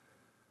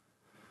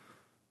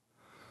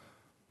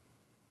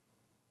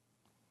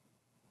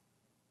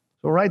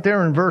 So right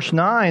there in verse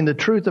 9, the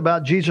truth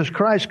about Jesus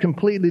Christ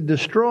completely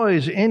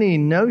destroys any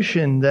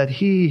notion that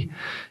he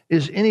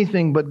is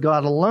anything but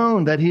God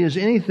alone, that he is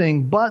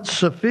anything but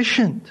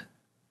sufficient.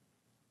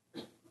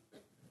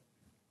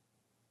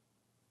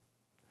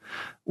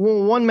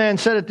 Well, one man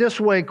said it this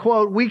way,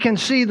 quote, "We can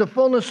see the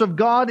fullness of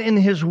God in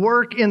his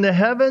work in the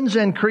heavens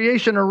and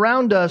creation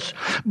around us,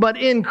 but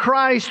in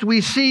Christ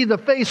we see the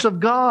face of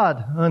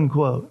God,"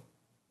 unquote.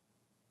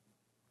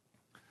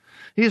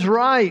 He's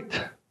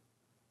right.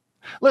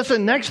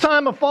 Listen, next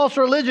time a false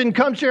religion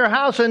comes to your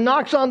house and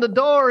knocks on the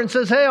door and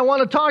says, "Hey, I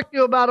want to talk to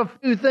you about a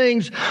few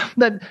things,"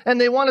 and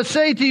they want to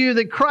say to you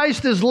that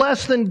Christ is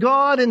less than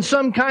God in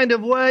some kind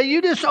of way,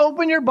 you just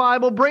open your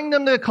Bible, bring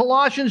them to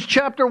Colossians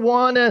chapter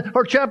 1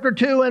 or chapter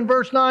 2 and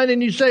verse 9,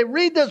 and you say,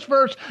 "Read this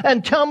verse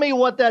and tell me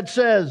what that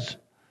says."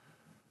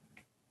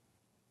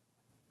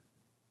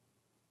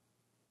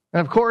 And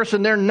of course,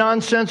 in their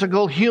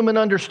nonsensical human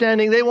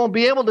understanding, they won't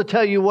be able to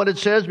tell you what it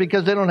says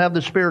because they don't have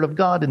the Spirit of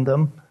God in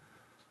them.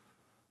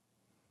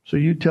 So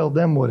you tell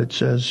them what it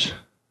says.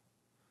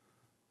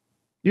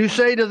 You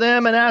say to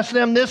them and ask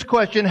them this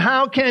question: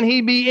 how can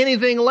he be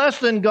anything less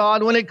than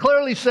God when it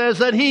clearly says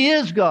that he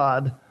is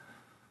God?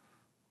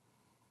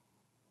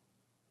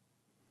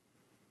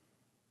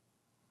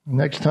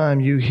 Next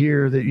time you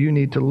hear that you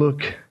need to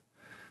look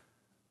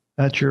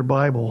at your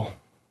Bible,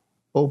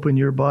 open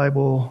your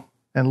Bible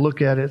and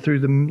look at it through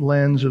the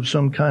lens of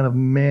some kind of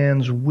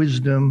man's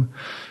wisdom,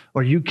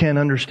 or you can't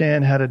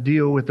understand how to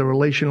deal with the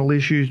relational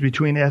issues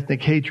between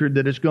ethnic hatred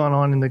that has gone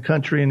on in the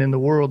country and in the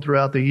world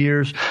throughout the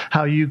years,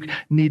 how you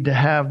need to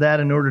have that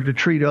in order to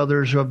treat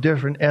others of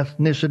different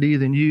ethnicity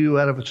than you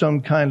out of some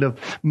kind of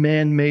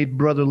man-made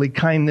brotherly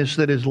kindness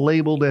that is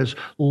labeled as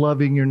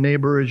loving your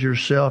neighbor as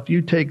yourself.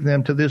 You take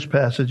them to this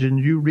passage and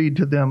you read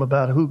to them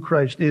about who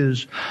Christ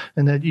is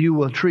and that you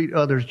will treat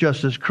others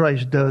just as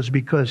Christ does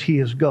because he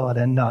is God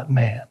and not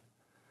man.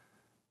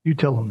 You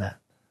tell them that.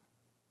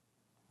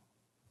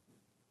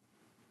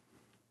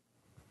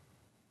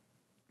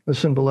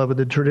 Listen, beloved,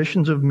 the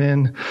traditions of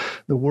men,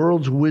 the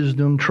world's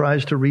wisdom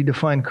tries to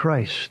redefine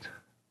Christ.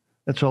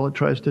 That's all it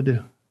tries to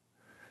do.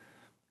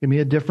 Give me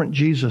a different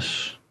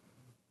Jesus.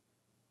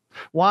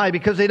 Why?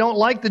 Because they don't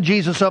like the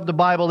Jesus of the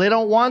Bible. They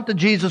don't want the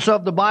Jesus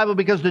of the Bible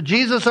because the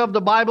Jesus of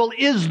the Bible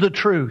is the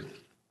truth.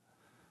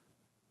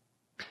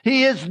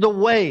 He is the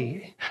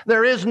way.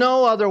 There is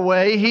no other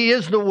way. He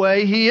is the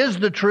way. He is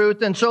the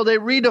truth. And so they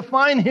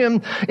redefine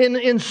him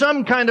in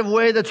some kind of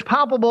way that's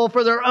palpable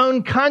for their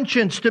own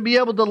conscience to be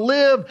able to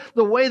live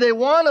the way they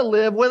want to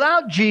live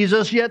without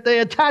Jesus, yet they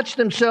attach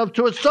themselves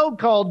to a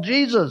so-called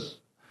Jesus.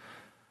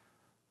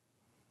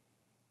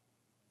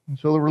 And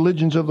so the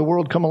religions of the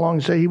world come along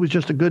and say he was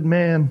just a good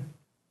man.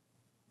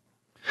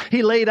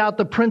 He laid out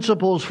the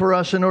principles for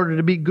us in order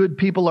to be good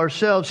people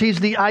ourselves. He's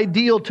the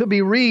ideal to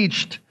be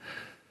reached.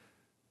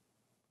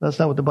 That's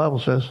not what the Bible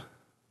says.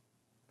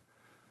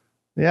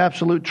 The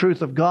absolute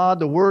truth of God,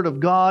 the Word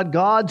of God,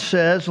 God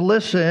says,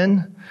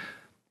 listen,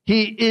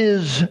 he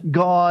is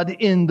God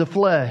in the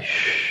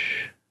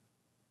flesh.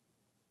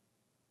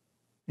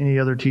 Any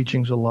other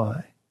teaching's a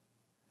lie.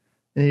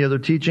 Any other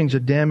teaching's a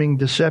damning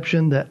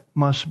deception that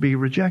must be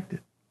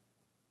rejected.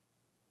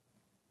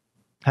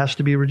 Has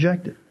to be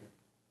rejected.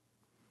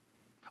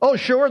 Oh,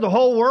 sure, the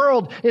whole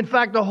world, in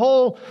fact, the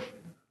whole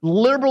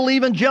liberal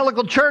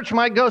evangelical church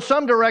might go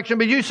some direction,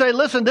 but you say,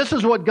 listen, this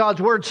is what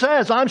God's Word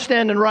says. I'm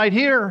standing right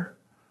here.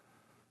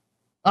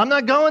 I'm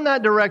not going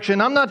that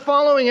direction. I'm not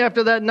following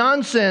after that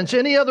nonsense.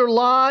 Any other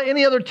lie,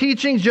 any other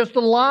teaching is just a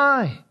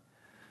lie.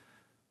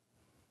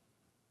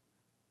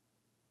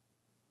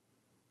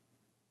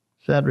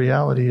 Sad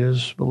reality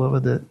is,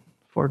 beloved, that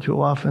far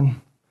too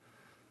often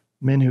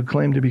men who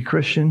claim to be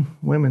Christian,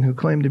 women who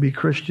claim to be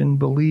Christian,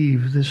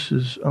 believe this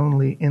is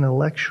only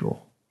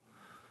intellectual.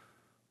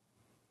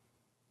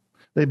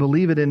 They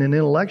believe it in an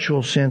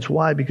intellectual sense.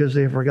 Why? Because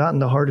they have forgotten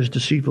the heart is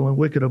deceitful and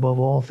wicked above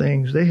all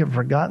things. They have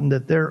forgotten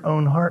that their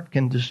own heart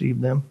can deceive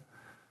them.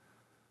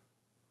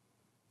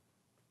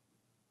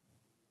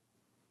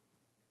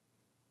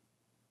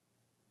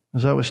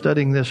 As I was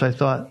studying this, I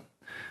thought,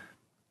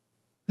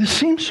 this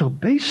seems so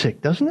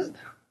basic, doesn't it?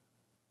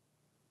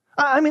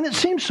 I mean, it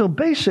seems so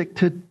basic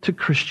to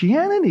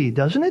Christianity,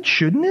 doesn't it?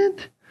 Shouldn't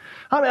it?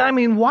 I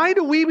mean, why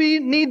do we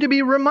need to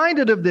be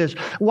reminded of this?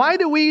 Why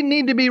do we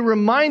need to be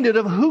reminded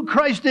of who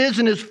Christ is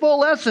in His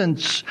full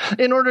essence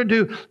in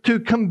order to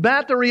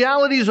combat the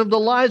realities of the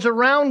lies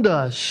around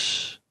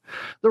us?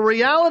 The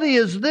reality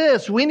is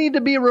this: we need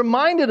to be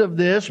reminded of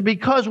this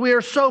because we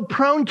are so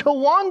prone to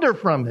wander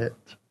from it.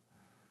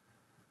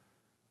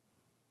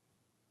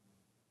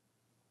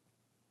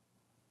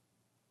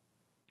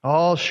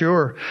 Oh,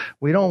 sure.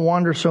 We don't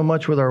wander so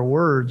much with our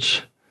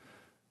words.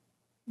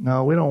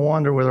 No, we don't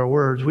wander with our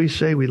words. We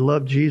say we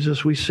love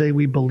Jesus. We say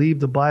we believe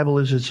the Bible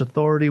is its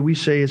authority. We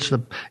say it's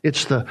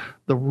the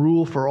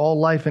rule for all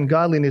life and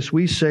godliness.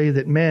 We say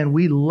that, man,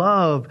 we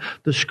love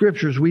the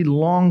Scriptures. We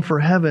long for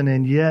heaven,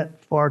 and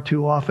yet far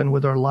too often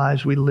with our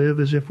lives we live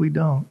as if we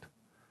don't.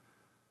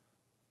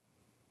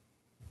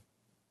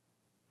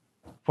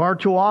 Far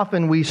too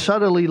often we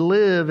subtly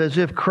live as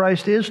if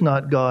Christ is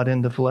not God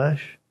in the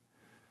flesh.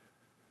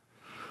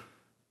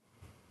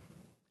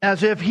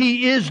 As if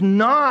He is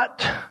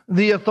not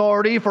the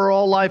authority for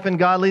all life and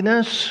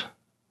godliness.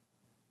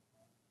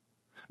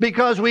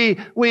 Because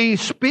we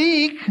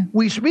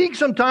speak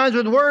sometimes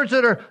with words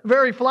that are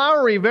very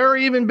flowery,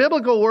 very even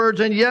biblical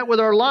words, and yet with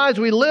our lives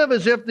we live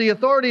as if the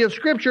authority of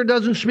Scripture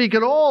doesn't speak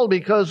at all,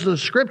 because the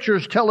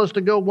Scriptures tell us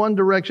to go one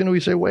direction and we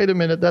say, wait a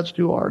minute, that's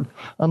too hard.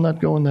 I'm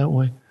not going that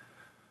way.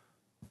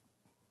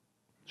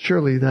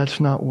 Surely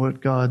that's not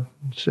what God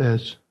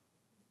says.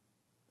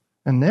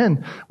 And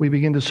then we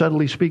begin to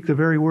subtly speak the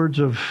very words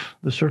of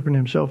the serpent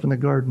himself in the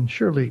garden.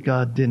 Surely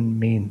God didn't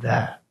mean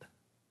that.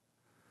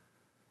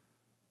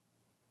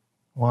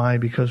 Why?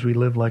 Because we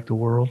live like the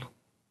world.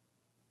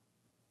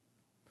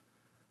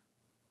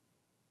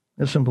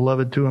 Listen,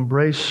 beloved, to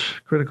embrace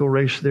critical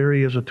race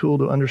theory as a tool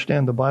to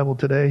understand the Bible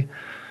today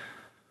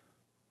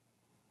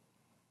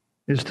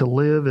is to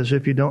live as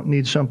if you don't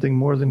need something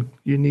more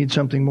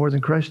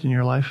than Christ in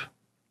your life.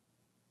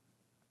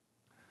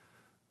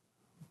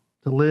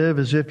 To live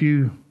as if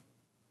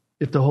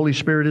the Holy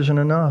Spirit isn't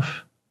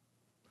enough.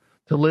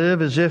 To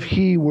live as if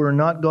He were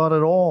not God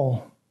at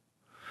all.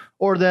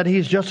 Or that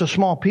He's just a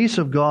small piece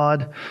of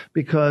God,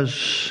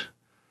 because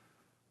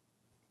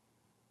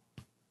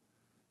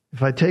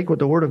if I take what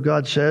the Word of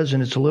God says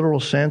in its literal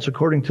sense,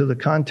 according to the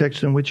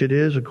context in which it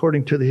is,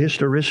 according to the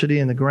historicity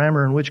and the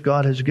grammar in which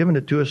God has given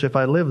it to us, if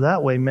I live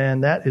that way,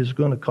 man, that is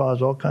going to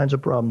cause all kinds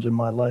of problems in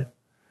my life.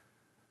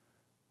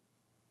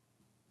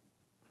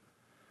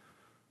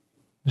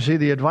 You see,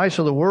 the advice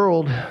of the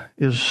world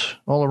is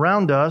all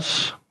around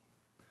us.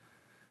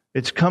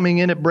 It's coming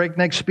in at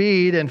breakneck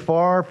speed, and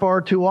far, far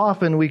too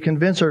often we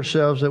convince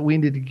ourselves that we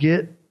need to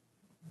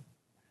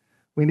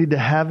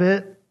have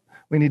it,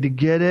 we need to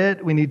get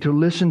it, we need to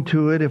listen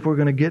to it if we're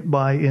going to get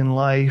by in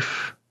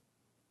life.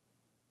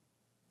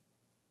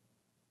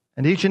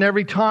 And each and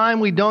every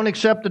time we don't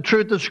accept the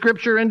truth of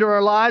Scripture into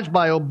our lives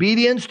by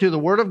obedience to the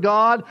Word of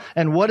God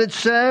and what it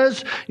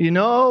says, you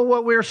know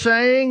what we're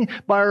saying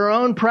by our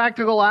own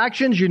practical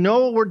actions. You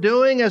know what we're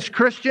doing as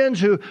Christians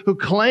who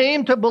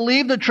claim to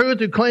believe the truth,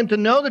 who claim to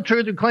know the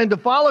truth, who claim to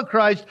follow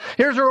Christ.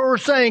 Here's what we're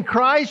saying: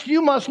 Christ,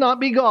 you must not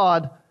be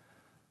God.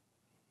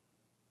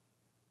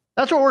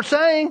 That's what we're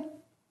saying.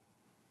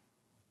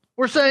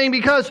 We're saying,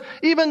 because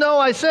even though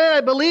I say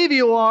I believe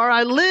you are,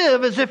 I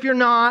live as if you're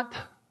not.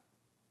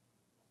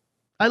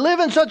 I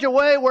live in such a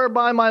way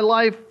whereby my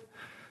life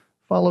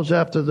follows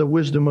after the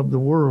wisdom of the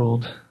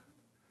world,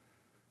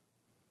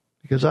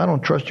 because I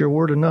don't trust your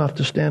word enough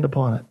to stand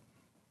upon it.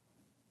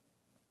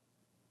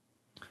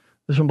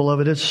 Listen,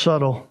 beloved, it's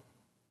subtle.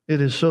 It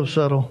is so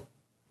subtle.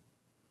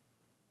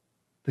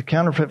 The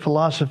counterfeit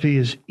philosophy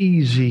is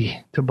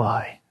easy to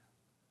buy.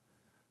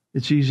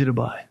 It's easy to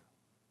buy.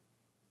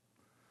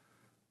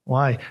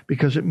 Why?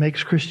 Because it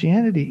makes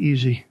Christianity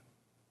easy.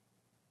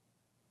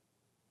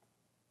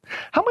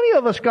 How many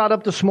of us got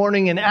up this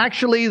morning and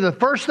actually the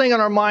first thing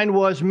on our mind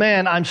was,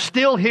 man, I'm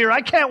still here.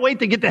 I can't wait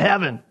to get to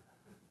heaven.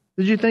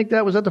 Did you think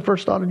that? Was that the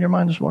first thought in your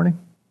mind this morning?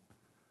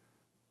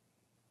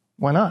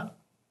 Why not?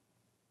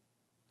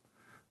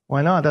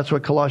 Why not? That's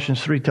what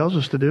Colossians 3 tells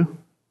us to do.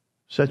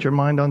 Set your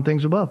mind on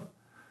things above.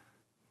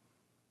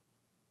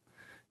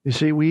 You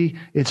see,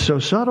 it's so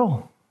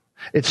subtle.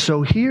 It's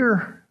so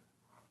here.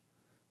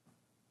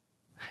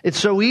 It's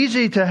so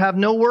easy to have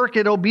no work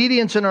at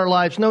obedience in our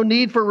lives, no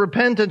need for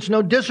repentance,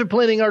 no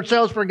disciplining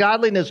ourselves for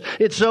godliness.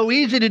 It's so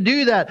easy to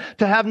do that,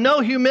 to have no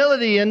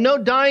humility and no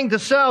dying to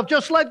self.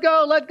 Just let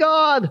go, let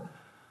God.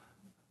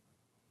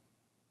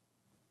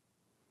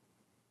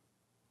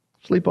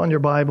 Sleep on your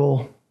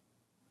Bible.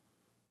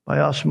 By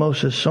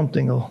osmosis,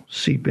 something will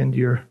seep into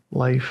your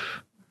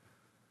life.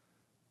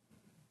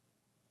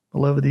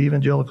 Beloved, the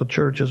evangelical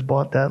church has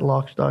bought that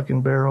lock, stock,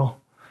 and barrel,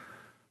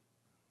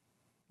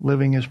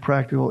 living as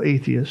practical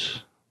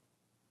atheists.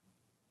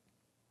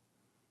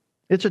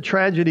 It's a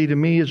tragedy to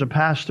me as a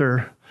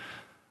pastor,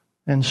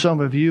 and some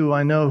of you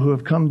I know who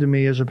have come to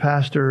me as a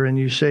pastor, and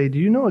you say, do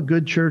you know a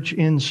good church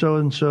in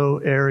so-and-so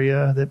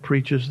area that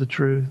preaches the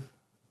truth?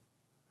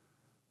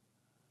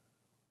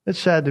 It's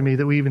sad to me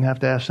that we even have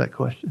to ask that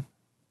question.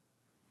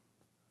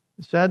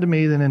 It's sad to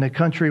me that in a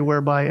country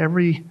whereby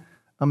every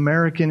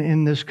American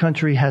in this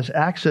country has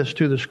access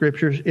to the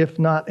Scriptures, if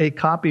not a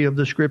copy of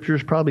the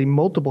Scriptures, probably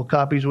multiple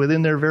copies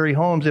within their very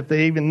homes if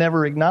they even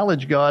never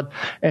acknowledge God,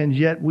 and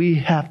yet we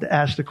have to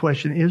ask the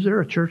question, is there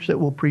a church that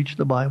will preach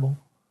the Bible?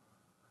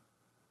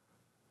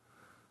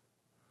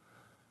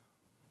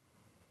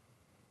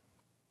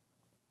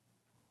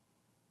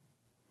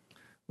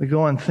 We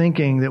go on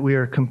thinking that we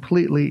are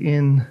completely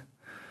in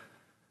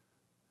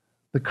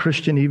the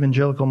Christian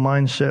evangelical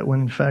mindset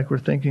when in fact we're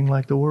thinking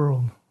like the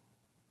world.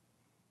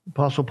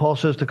 Apostle Paul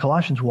says to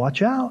Colossians,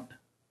 watch out.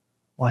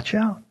 Watch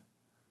out.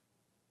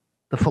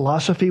 The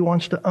philosophy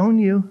wants to own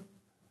you.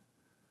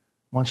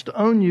 It wants to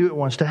own you. It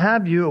wants to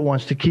have you. It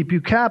wants to keep you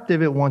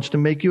captive. It wants to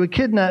make you a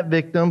kidnap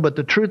victim. But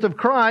the truth of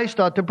Christ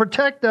ought to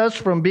protect us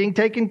from being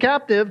taken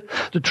captive.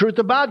 The truth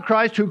about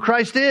Christ, who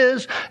Christ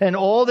is, and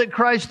all that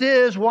Christ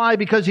is. Why?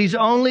 Because He's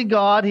only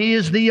God. He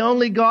is the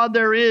only God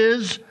there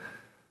is.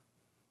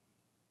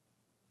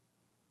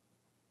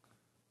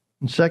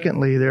 And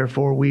secondly,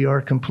 therefore, we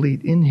are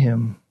complete in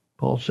Him.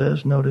 Paul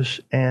says, notice,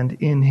 and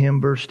in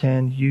Him, verse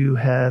 10, you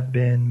have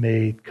been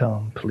made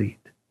complete.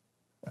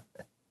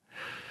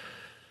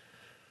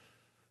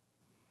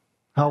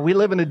 Oh, we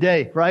live in a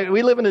day, right?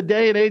 We live in a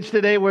day and age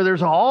today where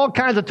there's all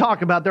kinds of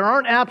talk about there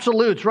aren't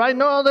absolutes, right?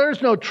 No,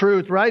 there's no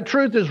truth, right?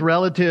 Truth is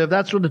relative.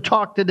 That's what the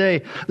talk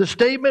today. The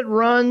statement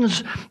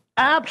runs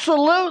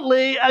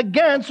absolutely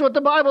against what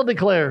the Bible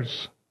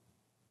declares.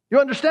 You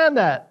understand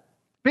that?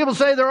 People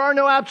say there are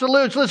no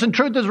absolutes. Listen,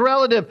 truth is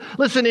relative.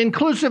 Listen,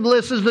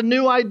 inclusiveness is the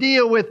new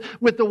idea with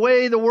the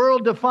way the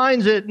world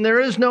defines it. And there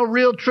is no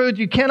real truth.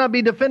 You cannot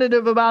be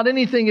definitive about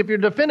anything. If you're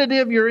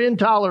definitive, you're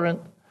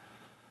intolerant.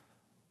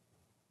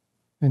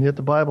 And yet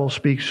the Bible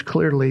speaks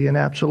clearly and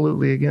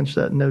absolutely against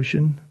that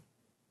notion,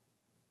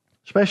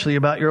 especially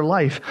about your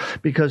life.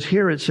 Because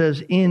here it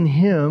says, in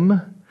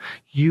Him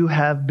you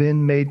have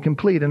been made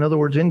complete. In other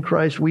words, in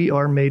Christ we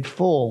are made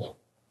full.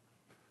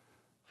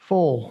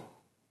 Full.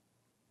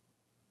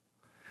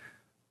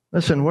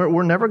 Listen,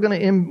 we're never going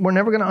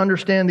to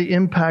understand the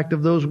impact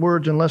of those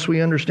words unless we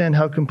understand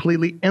how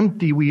completely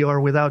empty we are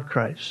without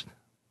Christ.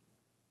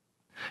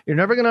 You're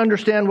never going to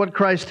understand what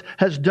Christ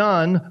has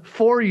done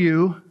for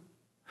you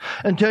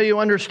until you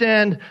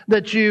understand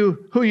that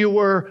who you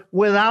were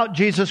without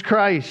Jesus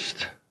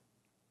Christ.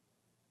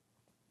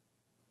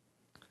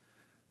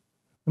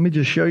 Let me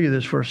just show you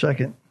this for a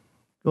second.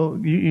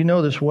 You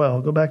know this well.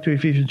 Go back to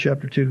Ephesians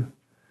chapter 2.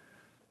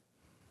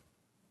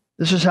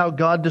 This is how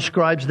God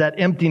describes that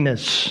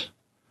emptiness.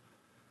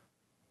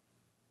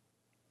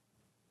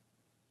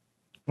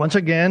 Once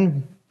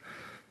again,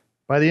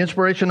 by the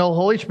inspiration of the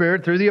Holy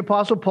Spirit, through the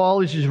Apostle Paul,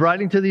 he's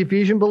writing to the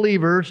Ephesian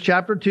believers,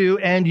 chapter 2,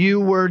 and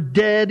you were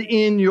dead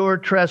in your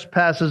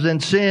trespasses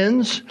and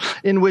sins,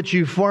 in which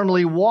you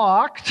formerly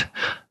walked,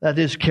 that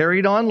is,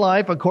 carried on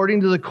life according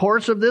to the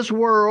course of this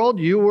world.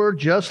 You were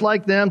just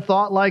like them,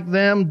 thought like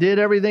them, did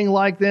everything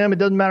like them. It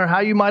doesn't matter how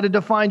you might have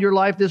defined your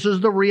life. This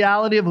is the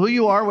reality of who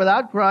you are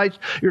without Christ.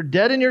 You're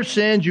dead in your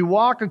sins. You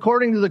walk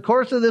according to the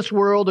course of this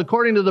world,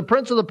 according to the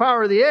prince of the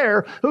power of the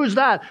air. Who's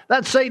that?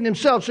 That's Satan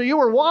himself. So you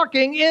were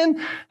walking in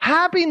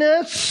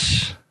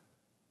happiness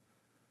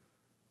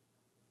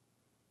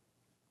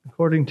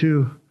according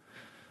to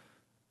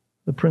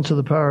the prince of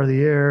the power of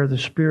the air, the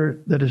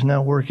spirit that is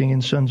now working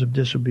in sons of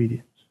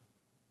disobedience.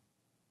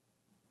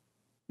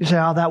 You say,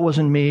 oh, that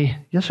wasn't me.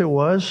 Yes, it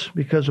was,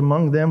 because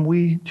among them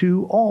we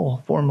too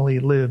all formerly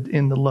lived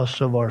in the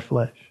lusts of our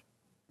flesh.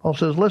 Paul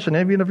says, listen,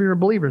 even if you're a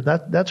believer,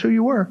 that's who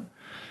you were.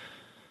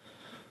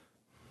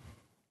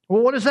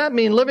 Well, what does that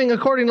mean, living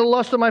according to the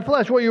lust of my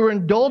flesh? Well, you were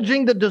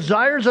indulging the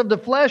desires of the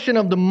flesh and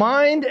of the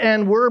mind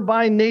and were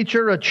by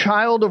nature a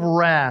child of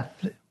wrath.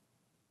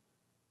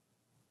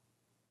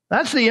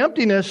 That's the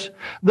emptiness.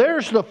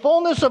 There's the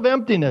fullness of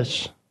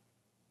emptiness,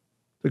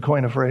 to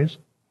coin a phrase.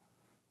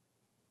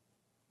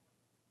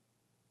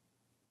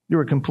 You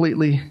were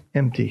completely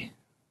empty.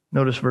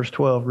 Notice verse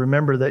 12.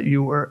 Remember that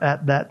you were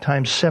at that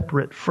time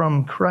separate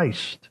from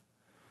Christ.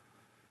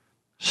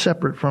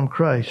 Separate from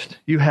Christ.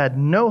 You had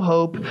no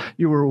hope.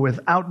 You were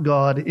without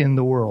God in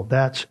the world.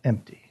 That's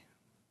empty.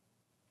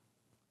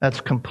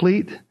 That's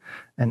complete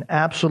and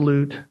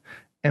absolute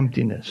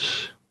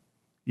emptiness.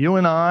 You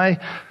and I,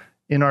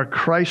 In our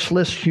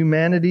Christless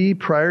humanity,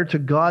 prior to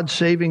God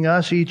saving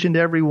us, each and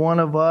every one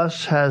of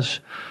us has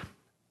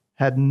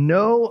had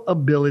no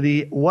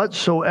ability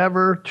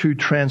whatsoever to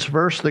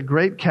traverse the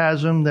great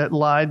chasm that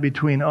lied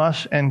between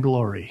us and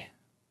glory.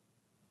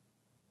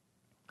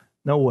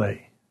 No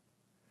way.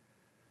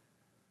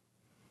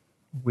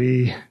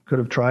 We could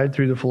have tried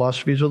through the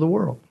philosophies of the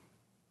world.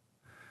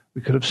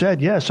 We could have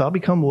said, yes, I'll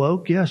become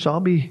woke. Yes, I'll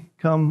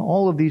become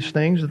all of these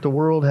things that the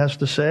world has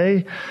to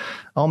say.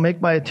 I'll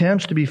make my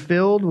attempts to be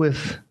filled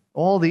with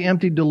all the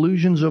empty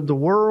delusions of the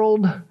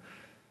world,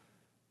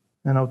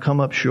 and I'll come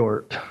up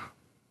short.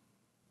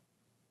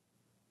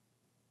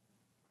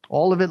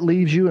 All of it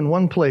leaves you in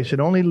one place. It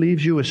only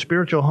leaves you with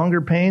spiritual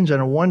hunger pains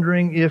and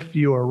wondering if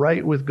you are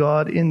right with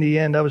God in the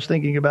end. I was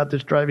thinking about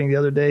this driving the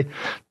other day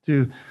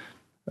to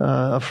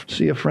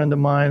see a friend of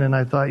mine, and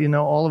I thought,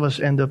 all of us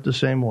end up the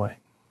same way.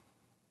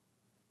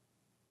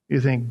 You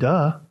think,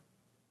 duh.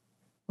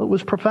 Well, it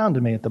was profound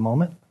to me at the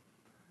moment.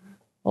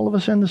 All of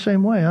us end the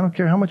same way. I don't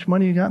care how much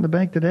money you got in the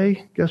bank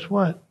today. Guess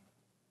what?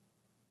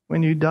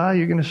 When you die,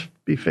 you're going to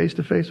be face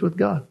to face with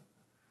God.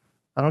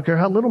 I don't care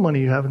how little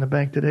money you have in the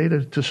bank today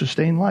to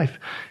sustain life.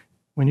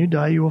 When you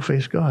die, you will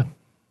face God.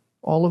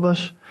 All of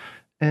us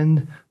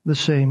end the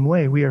same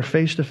way. We are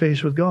face to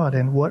face with God.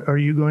 And what are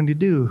you going to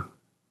do?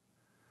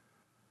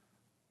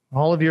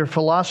 All of your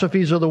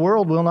philosophies of the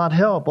world will not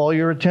help. All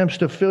your attempts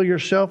to fill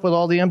yourself with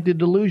all the empty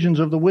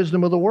delusions of the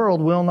wisdom of the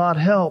world will not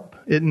help.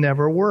 It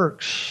never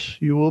works.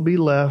 You will be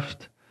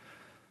left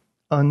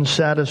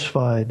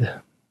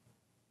unsatisfied.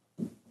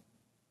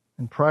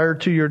 And prior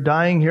to your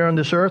dying here on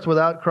this earth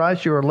without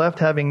Christ, you are left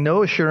having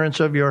no assurance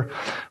of your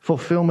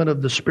fulfillment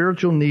of the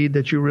spiritual need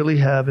that you really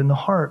have in the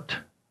heart.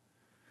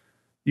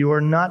 You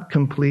are not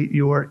complete.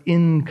 You are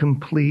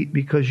incomplete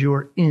because you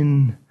are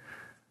in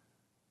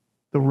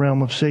the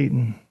realm of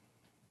Satan.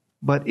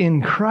 But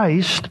in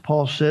Christ,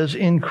 Paul says,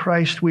 in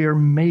Christ we are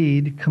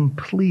made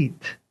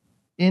complete.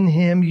 In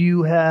Him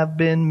you have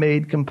been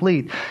made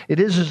complete. It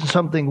isn't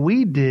something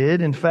we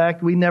did. In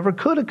fact, we never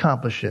could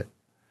accomplish it.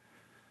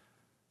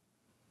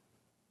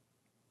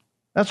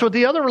 That's what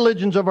the other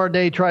religions of our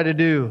day try to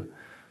do.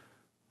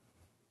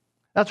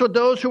 That's what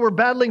those who were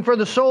battling for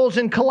the souls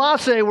in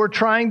Colossae were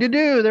trying to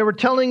do. They were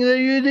telling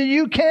you that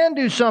you can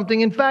do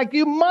something. In fact,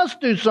 you must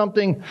do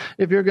something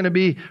if you're going to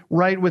be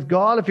right with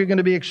God, if you're going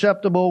to be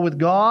acceptable with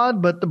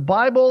God. But the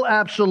Bible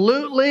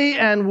absolutely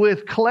and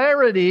with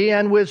clarity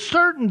and with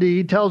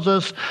certainty tells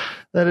us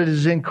that it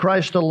is in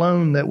Christ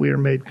alone that we are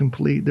made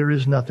complete. There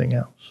is nothing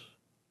else.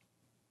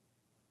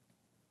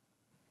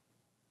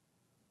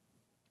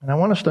 And I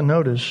want us to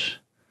notice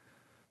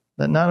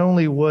that not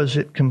only was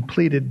it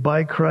completed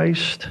by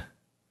Christ,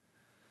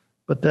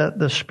 but that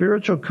the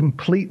spiritual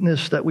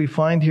completeness that we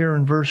find here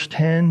in verse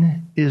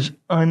 10 is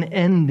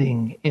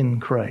unending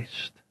in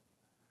Christ.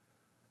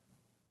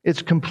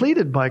 It's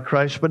completed by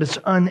Christ, but it's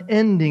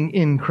unending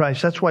in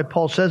Christ. That's why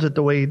Paul says it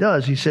the way he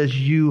does. He says,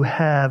 you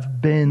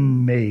have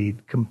been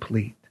made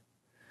complete.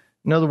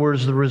 In other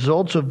words, the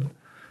results of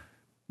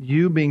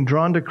you being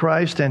drawn to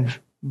Christ and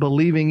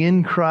believing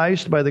in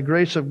Christ by the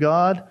grace of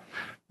God,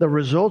 the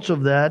results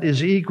of that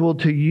is equal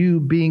to you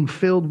being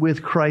filled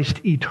with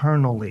Christ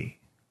eternally.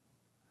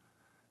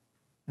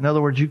 In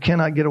other words, you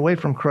cannot get away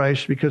from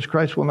Christ because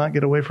Christ will not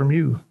get away from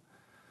you.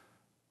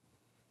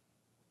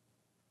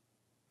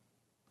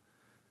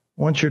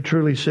 Once you're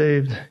truly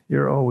saved,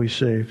 you're always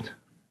saved.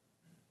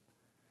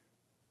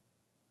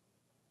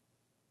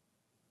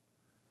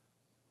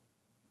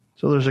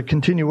 So there's a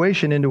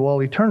continuation into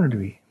all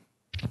eternity.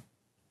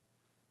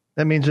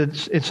 That means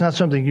it's not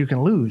something you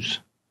can lose.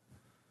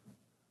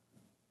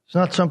 It's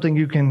not something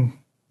you can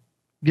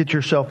get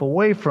yourself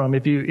away from.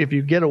 If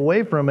you get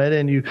away from it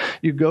and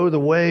you go the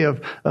way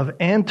of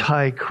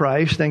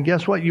Antichrist, then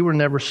guess what? You were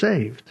never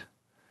saved.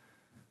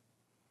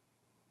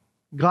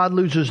 God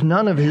loses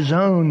none of His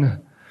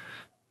own.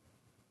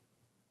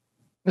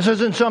 This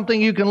isn't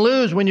something you can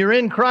lose. When you're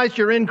in Christ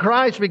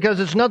because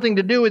it's nothing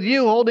to do with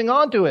you holding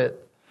on to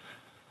it.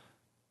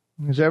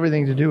 It has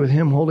everything to do with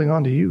Him holding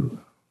on to you.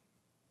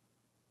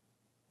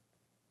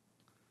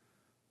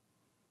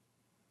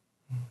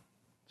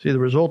 See, the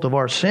result of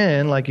our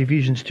sin, like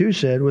Ephesians 2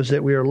 said, was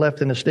that we are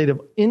left in a state of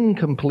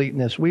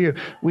incompleteness.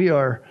 We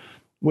are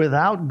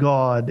without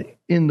God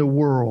in the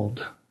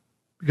world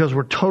because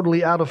we're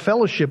totally out of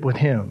fellowship with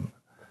Him.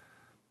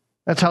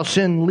 That's how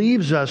sin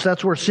leaves us.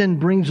 That's where sin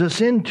brings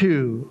us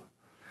into.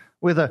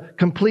 With a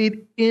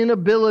complete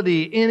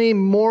inability, any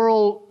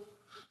moral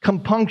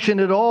compunction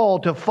at all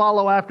to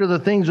follow after the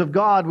things of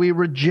God. We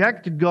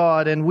reject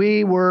God, and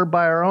we were,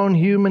 by our own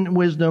human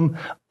wisdom,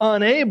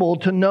 unable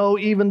to know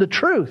even the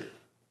truth.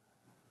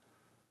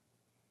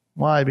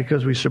 Why?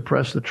 Because we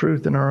suppress the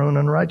truth in our own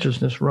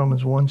unrighteousness,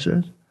 Romans 1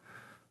 says.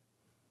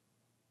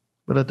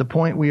 But at the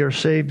point we are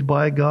saved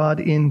by God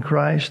in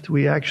Christ,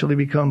 we actually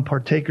become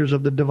partakers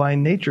of the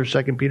divine nature,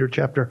 2 Peter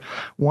chapter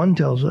 1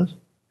 tells us.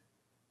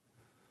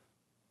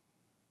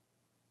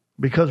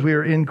 Because we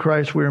are in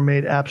Christ, we are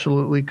made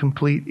absolutely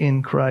complete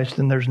in Christ,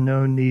 and there's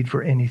no need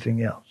for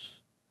anything else.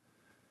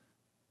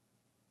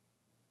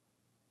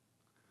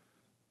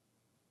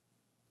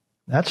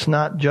 That's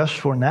not just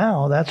for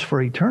now, that's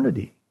for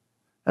eternity.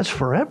 That's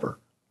forever.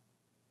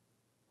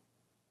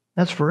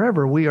 That's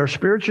forever. We are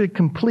spiritually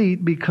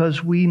complete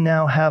because we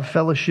now have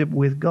fellowship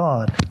with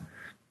God.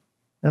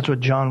 That's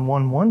what John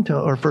 1:1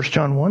 or 1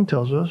 John 1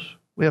 tells us.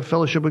 We have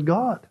fellowship with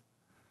God.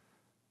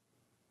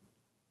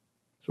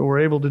 So we're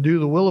able to do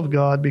the will of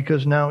God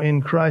because now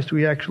in Christ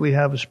we actually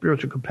have a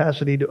spiritual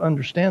capacity to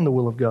understand the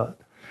will of God.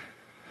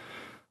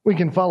 We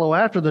can follow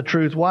after the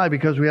truth. Why?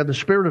 Because we have the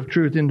Spirit of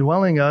truth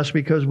indwelling us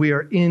because we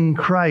are in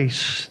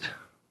Christ.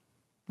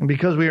 And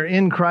because we are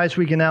in Christ,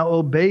 we can now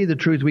obey the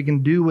truth. We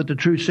can do what the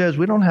truth says.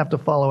 We don't have to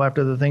follow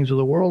after the things of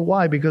the world.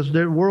 Why? Because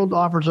the world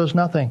offers us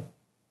nothing.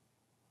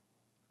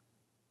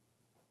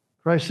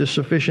 Christ is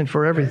sufficient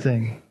for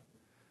everything.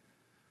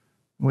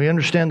 We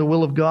understand the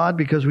will of God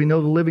because we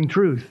know the living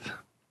truth.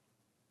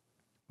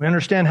 We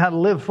understand how to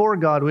live for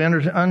God. We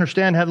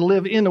understand how to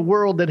live in a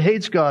world that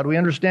hates God. We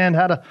understand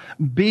how to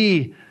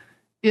be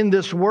in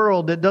this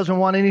world that doesn't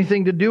want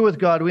anything to do with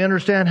God. We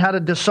understand how to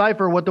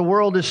decipher what the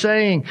world is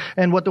saying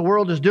and what the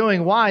world is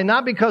doing. Why?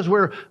 Not because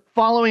we're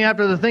following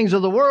after the things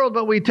of the world,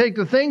 but we take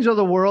the things of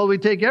the world, we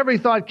take every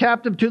thought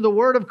captive to the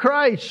word of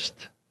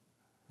Christ.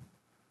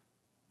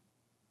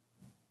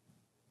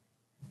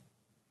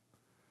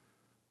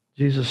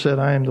 Jesus said,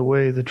 I am the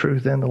way, the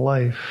truth, and the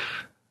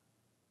life.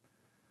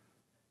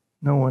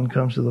 No one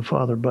comes to the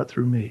Father but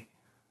through me.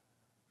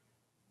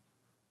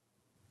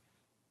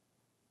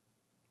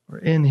 For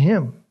in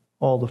Him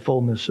all the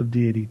fullness of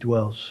deity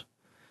dwells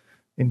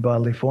in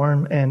bodily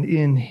form, and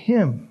in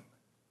Him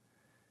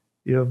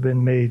you have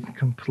been made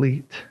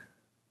complete.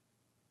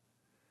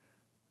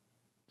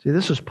 See,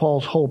 this is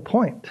Paul's whole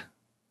point.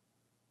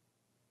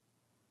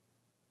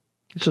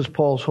 This is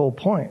Paul's whole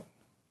point.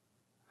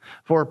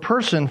 For a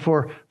person,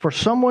 for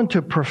someone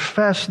to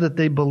profess that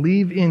they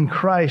believe in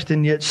Christ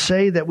and yet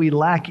say that we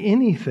lack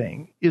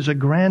anything is a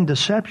grand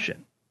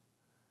deception.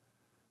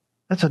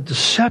 That's a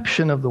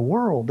deception of the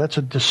world. That's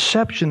a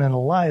deception and a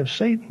lie of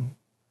Satan.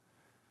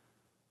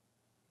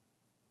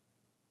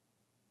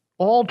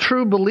 All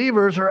true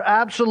believers are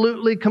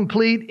absolutely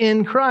complete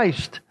in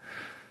Christ.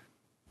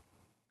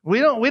 We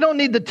don't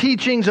need the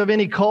teachings of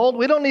any cult.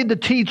 We don't need the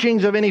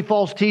teachings of any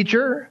false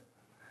teacher.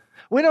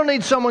 We don't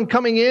need someone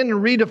coming in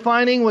and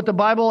redefining what the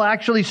Bible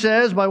actually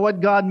says by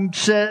what God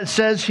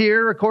says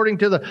here according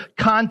to the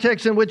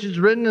context in which it's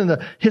written and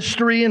the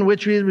history in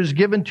which it was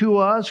given to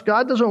us.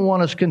 God doesn't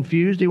want us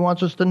confused. He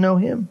wants us to know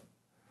Him.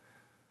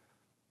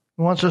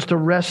 He wants us to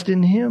rest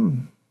in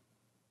Him.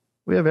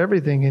 We have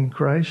everything in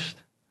Christ.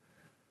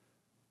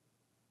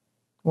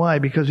 Why?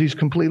 Because He's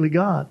completely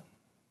God.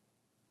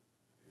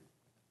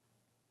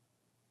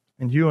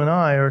 And you and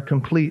I are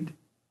complete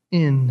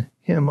in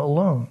Him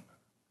alone.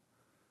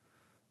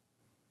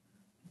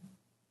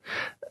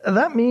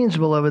 That means,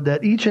 beloved,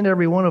 that each and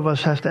every one of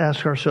us has to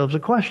ask ourselves a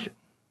question.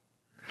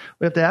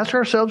 We have to ask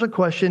ourselves a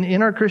question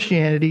in our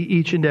Christianity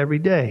each and every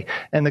day.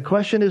 And the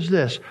question is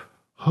this: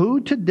 who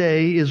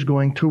today is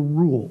going to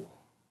rule?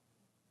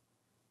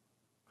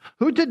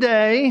 Who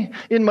today,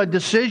 in my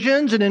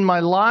decisions and in my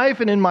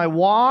life and in my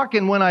walk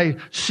and when I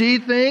see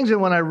things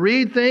and when I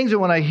read things and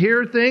when I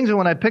hear things and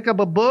when I pick up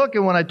a book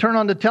and when I turn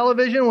on the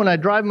television, when I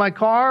drive my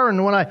car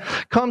and when I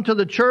come to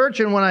the church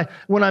and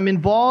when I'm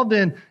involved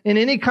in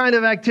any kind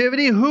of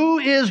activity, who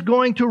is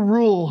going to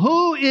rule?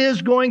 Who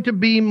is going to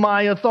be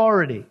my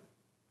authority?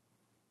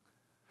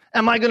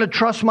 Am I going to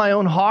trust my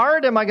own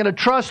heart? Am I going to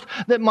trust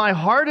that my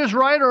heart is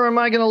right? Or am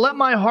I going to let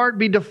my heart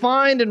be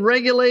defined and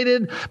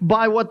regulated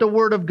by what the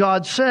Word of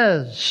God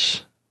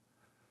says?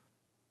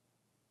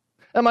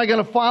 Am I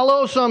going to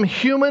follow some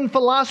human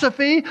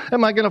philosophy?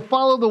 Am I going to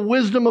follow the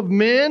wisdom of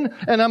men?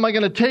 And am I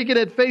going to take it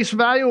at face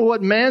value of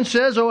what man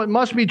says? Oh, it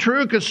must be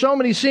true because so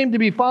many seem to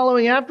be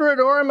following after it.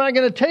 Or am I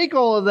going to take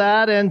all of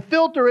that and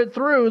filter it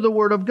through the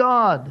Word of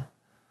God?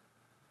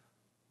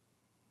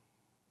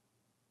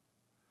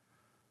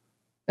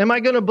 Am I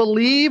going to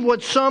believe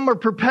what some are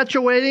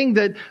perpetuating,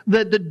 that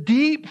the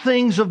deep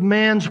things of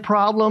man's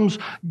problems,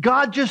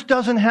 God just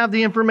doesn't have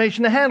the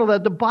information to handle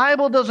that? The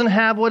Bible doesn't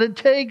have what it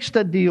takes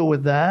to deal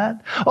with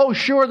that. Oh,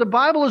 sure, the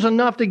Bible is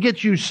enough to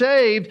get you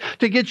saved,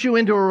 to get you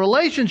into a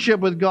relationship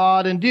with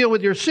God and deal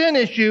with your sin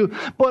issue.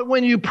 But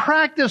when you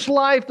practice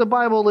life, the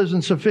Bible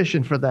isn't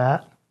sufficient for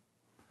that.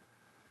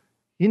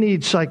 You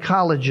need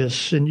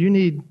psychologists and you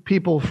need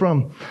people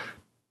from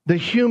the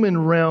human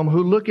realm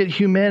who look at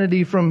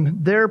humanity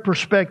from their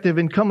perspective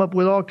and come up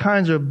with all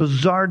kinds of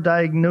bizarre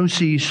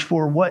diagnoses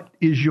for what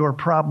is your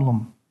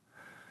problem.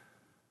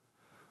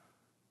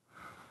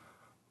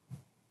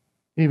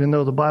 Even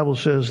though the Bible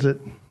says that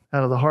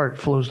out of the heart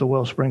flows the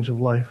well springs of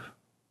life,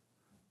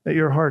 that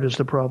your heart is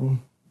the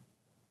problem.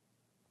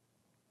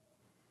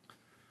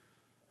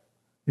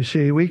 You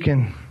see, we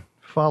can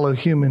follow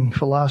human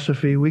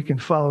philosophy, we can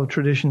follow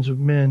traditions of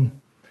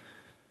men,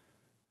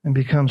 and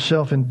become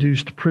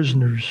self-induced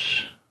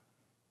prisoners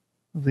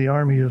of the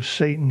army of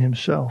Satan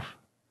himself.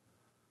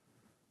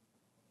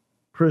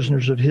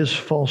 Prisoners of his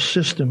false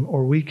system,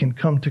 or we can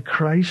come to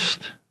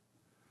Christ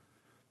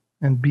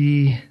and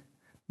be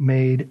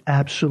made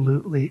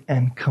absolutely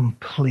and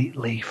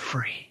completely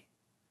free.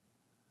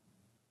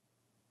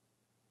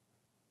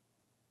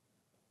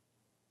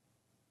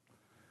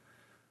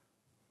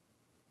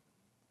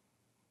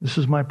 This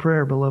is my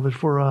prayer, beloved,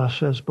 for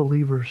us as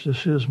believers.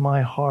 This is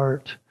my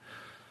heart,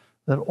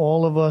 that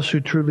all of us who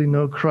truly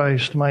know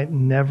Christ might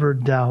never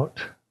doubt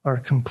our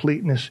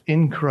completeness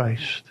in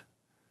Christ,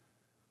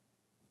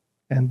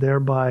 and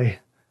thereby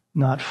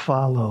not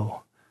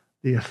follow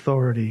the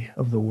authority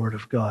of the Word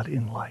of God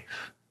in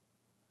life.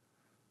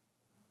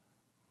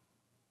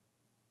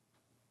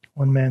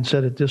 One man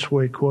said it this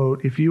way,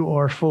 quote, "If you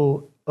are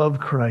full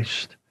of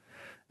Christ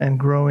and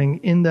growing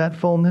in that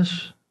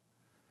fullness,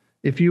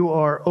 if you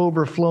are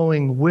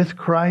overflowing with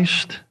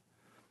Christ,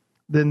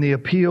 then the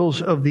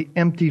appeals of the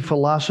empty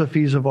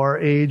philosophies of our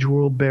age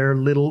will bear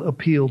little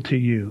appeal to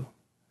you.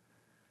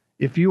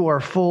 If you are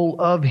full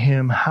of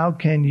Him, how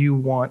can you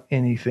want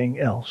anything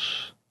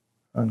else?"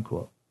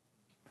 Unquote.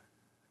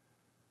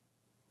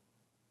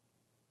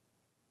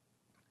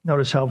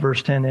 Notice how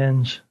verse 10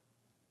 ends.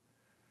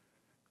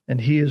 And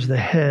He is the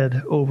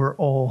head over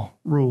all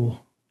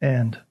rule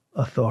and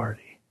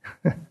authority.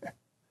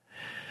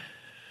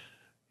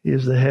 He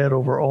is the head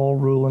over all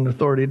rule and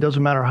authority. It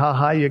doesn't matter how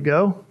high you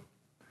go.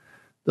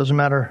 It doesn't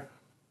matter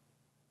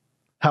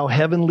how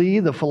heavenly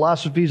the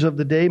philosophies of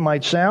the day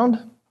might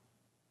sound.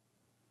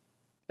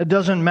 It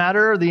doesn't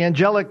matter the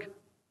angelic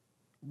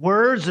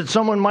words that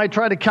someone might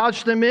try to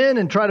couch them in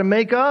and try to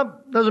make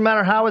up. It doesn't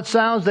matter how it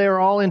sounds. They are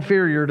all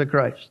inferior to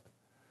Christ.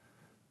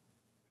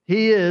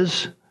 He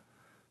is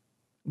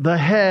the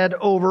head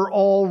over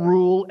all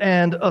rule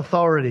and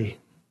authority.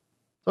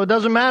 So it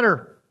doesn't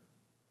matter.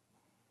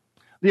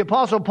 The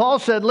Apostle Paul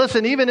said,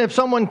 listen, even if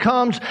someone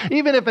comes,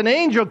 even if an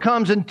angel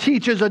comes and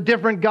teaches a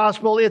different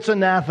gospel, it's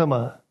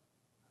anathema.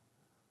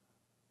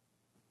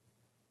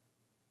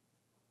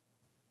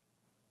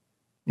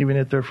 Even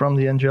if they're from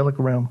the angelic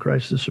realm,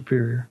 Christ is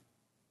superior.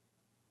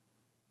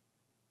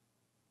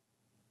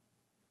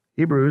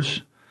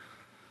 Hebrews,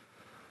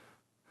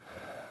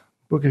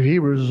 book of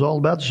Hebrews is all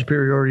about the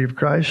superiority of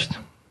Christ. It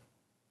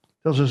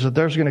tells us that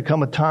there's going to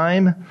come a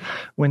time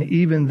when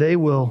even they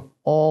will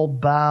all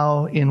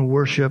bow in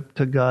worship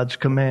to God's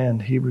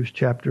command. Hebrews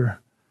chapter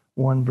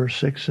 1 verse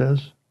 6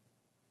 says.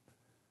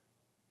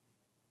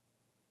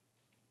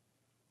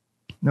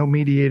 No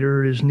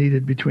mediator is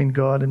needed between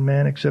God and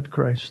man except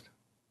Christ.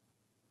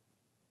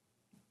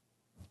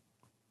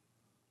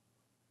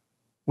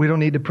 We don't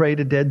need to pray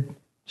to dead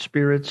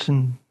spirits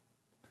and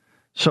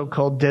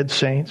so-called dead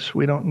saints.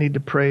 We don't need to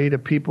pray to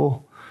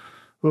people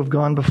who have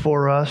gone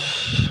before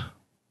us.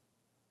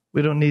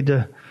 We don't need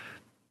to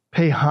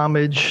pay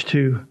homage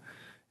to,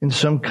 in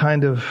some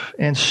kind of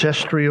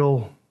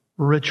ancestral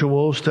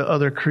rituals, to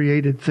other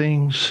created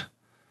things.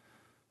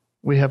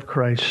 We have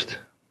Christ.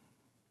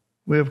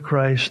 We have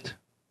Christ.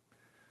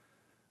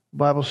 The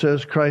Bible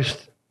says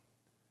Christ,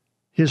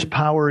 His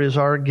power is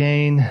our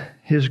gain.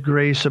 His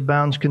grace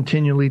abounds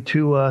continually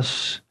to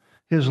us.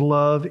 His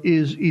love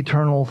is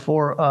eternal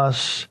for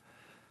us.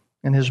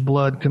 And His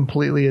blood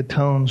completely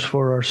atones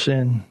for our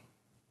sin.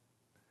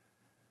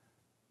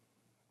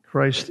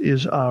 Christ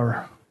is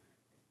our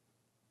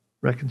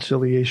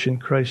reconciliation.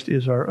 Christ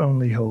is our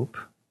only hope.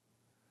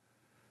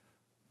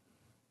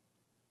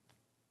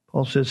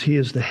 Paul says He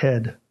is the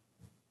head.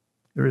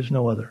 There is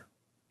no other.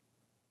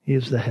 He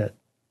is the head.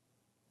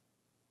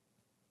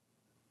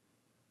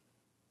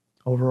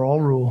 Over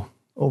all rule,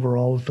 over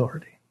all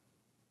authority.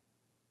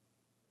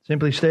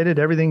 Simply stated,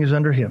 everything is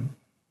under Him.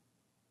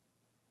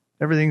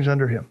 Everything's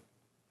under Him.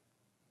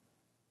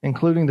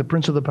 Including the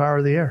prince of the power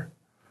of the air,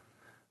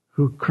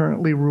 who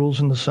currently rules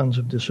in the sons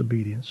of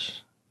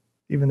disobedience.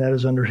 Even that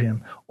is under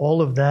Him.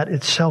 All of that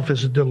itself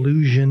is a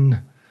delusion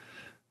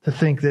to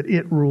think that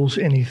it rules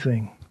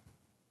anything.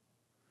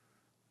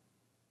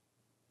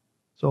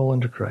 It's all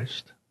under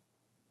Christ.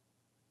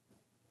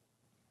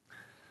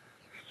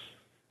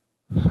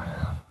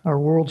 Our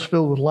world's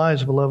filled with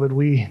lies, beloved.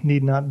 We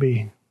need not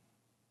be.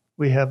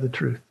 We have the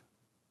truth.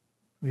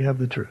 We have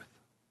the truth.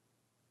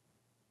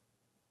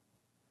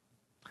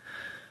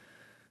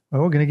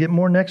 Well, we're going to get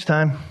more next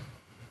time.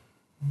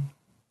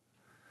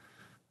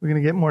 We're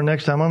going to get more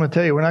next time. I'm going to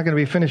tell you, we're not going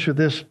to be finished with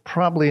this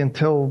probably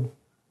until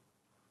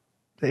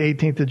the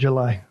 18th of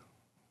July.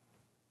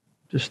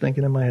 Just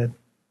thinking in my head.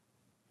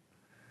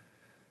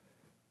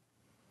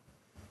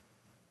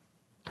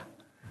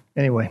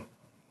 Anyway,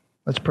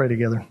 let's pray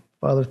together.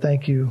 Father,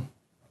 thank you.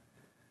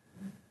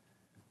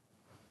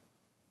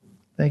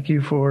 Thank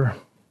you for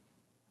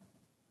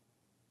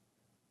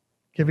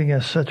giving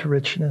us such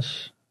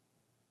richness,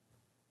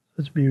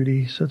 such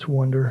beauty, such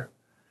wonder,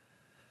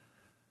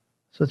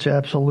 such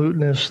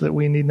absoluteness that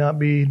we need not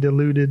be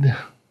deluded,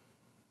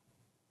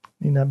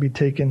 need not be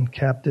taken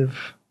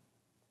captive.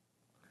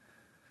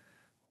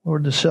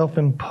 Lord, the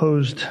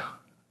self-imposed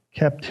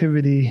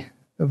captivity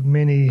of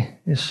many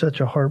is such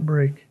a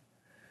heartbreak.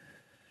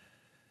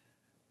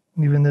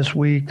 Even this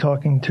week,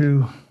 talking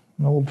to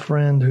an old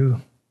friend who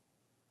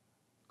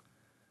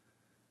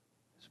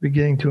is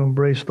beginning to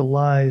embrace the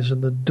lies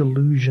and the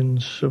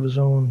delusions of his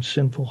own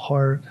sinful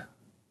heart,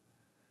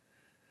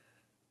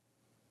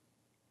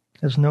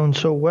 has known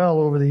so well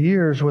over the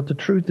years what the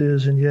truth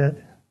is and yet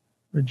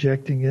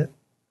rejecting it.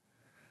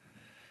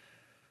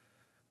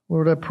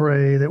 Lord, I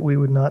pray that we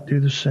would not do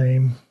the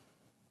same.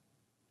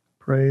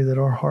 Pray that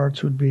our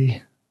hearts would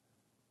be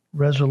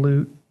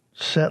resolute,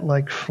 set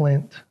like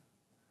flint,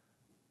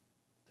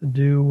 to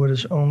do what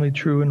is only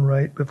true and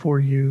right before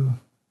you,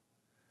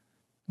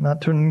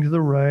 not turning to the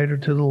right or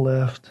to the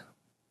left.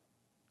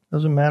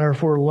 Doesn't matter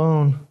if we're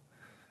alone.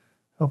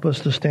 Help us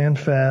to stand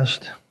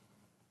fast,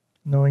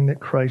 knowing that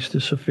Christ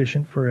is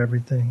sufficient for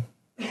everything.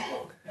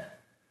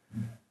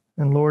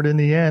 And Lord, in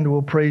the end,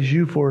 we'll praise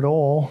you for it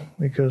all,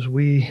 because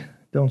we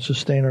don't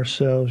sustain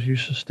ourselves, you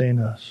sustain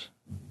us.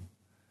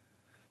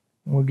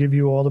 And we'll give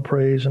you all the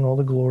praise and all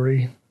the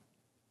glory,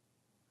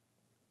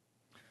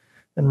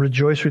 and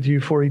rejoice with you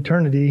for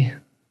eternity,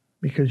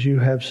 because you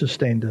have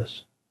sustained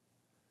us.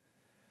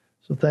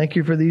 So thank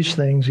you for these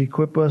things.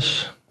 Equip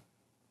us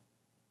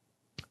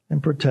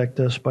and protect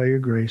us by your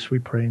grace, we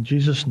pray in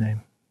Jesus'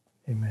 name.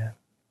 Amen.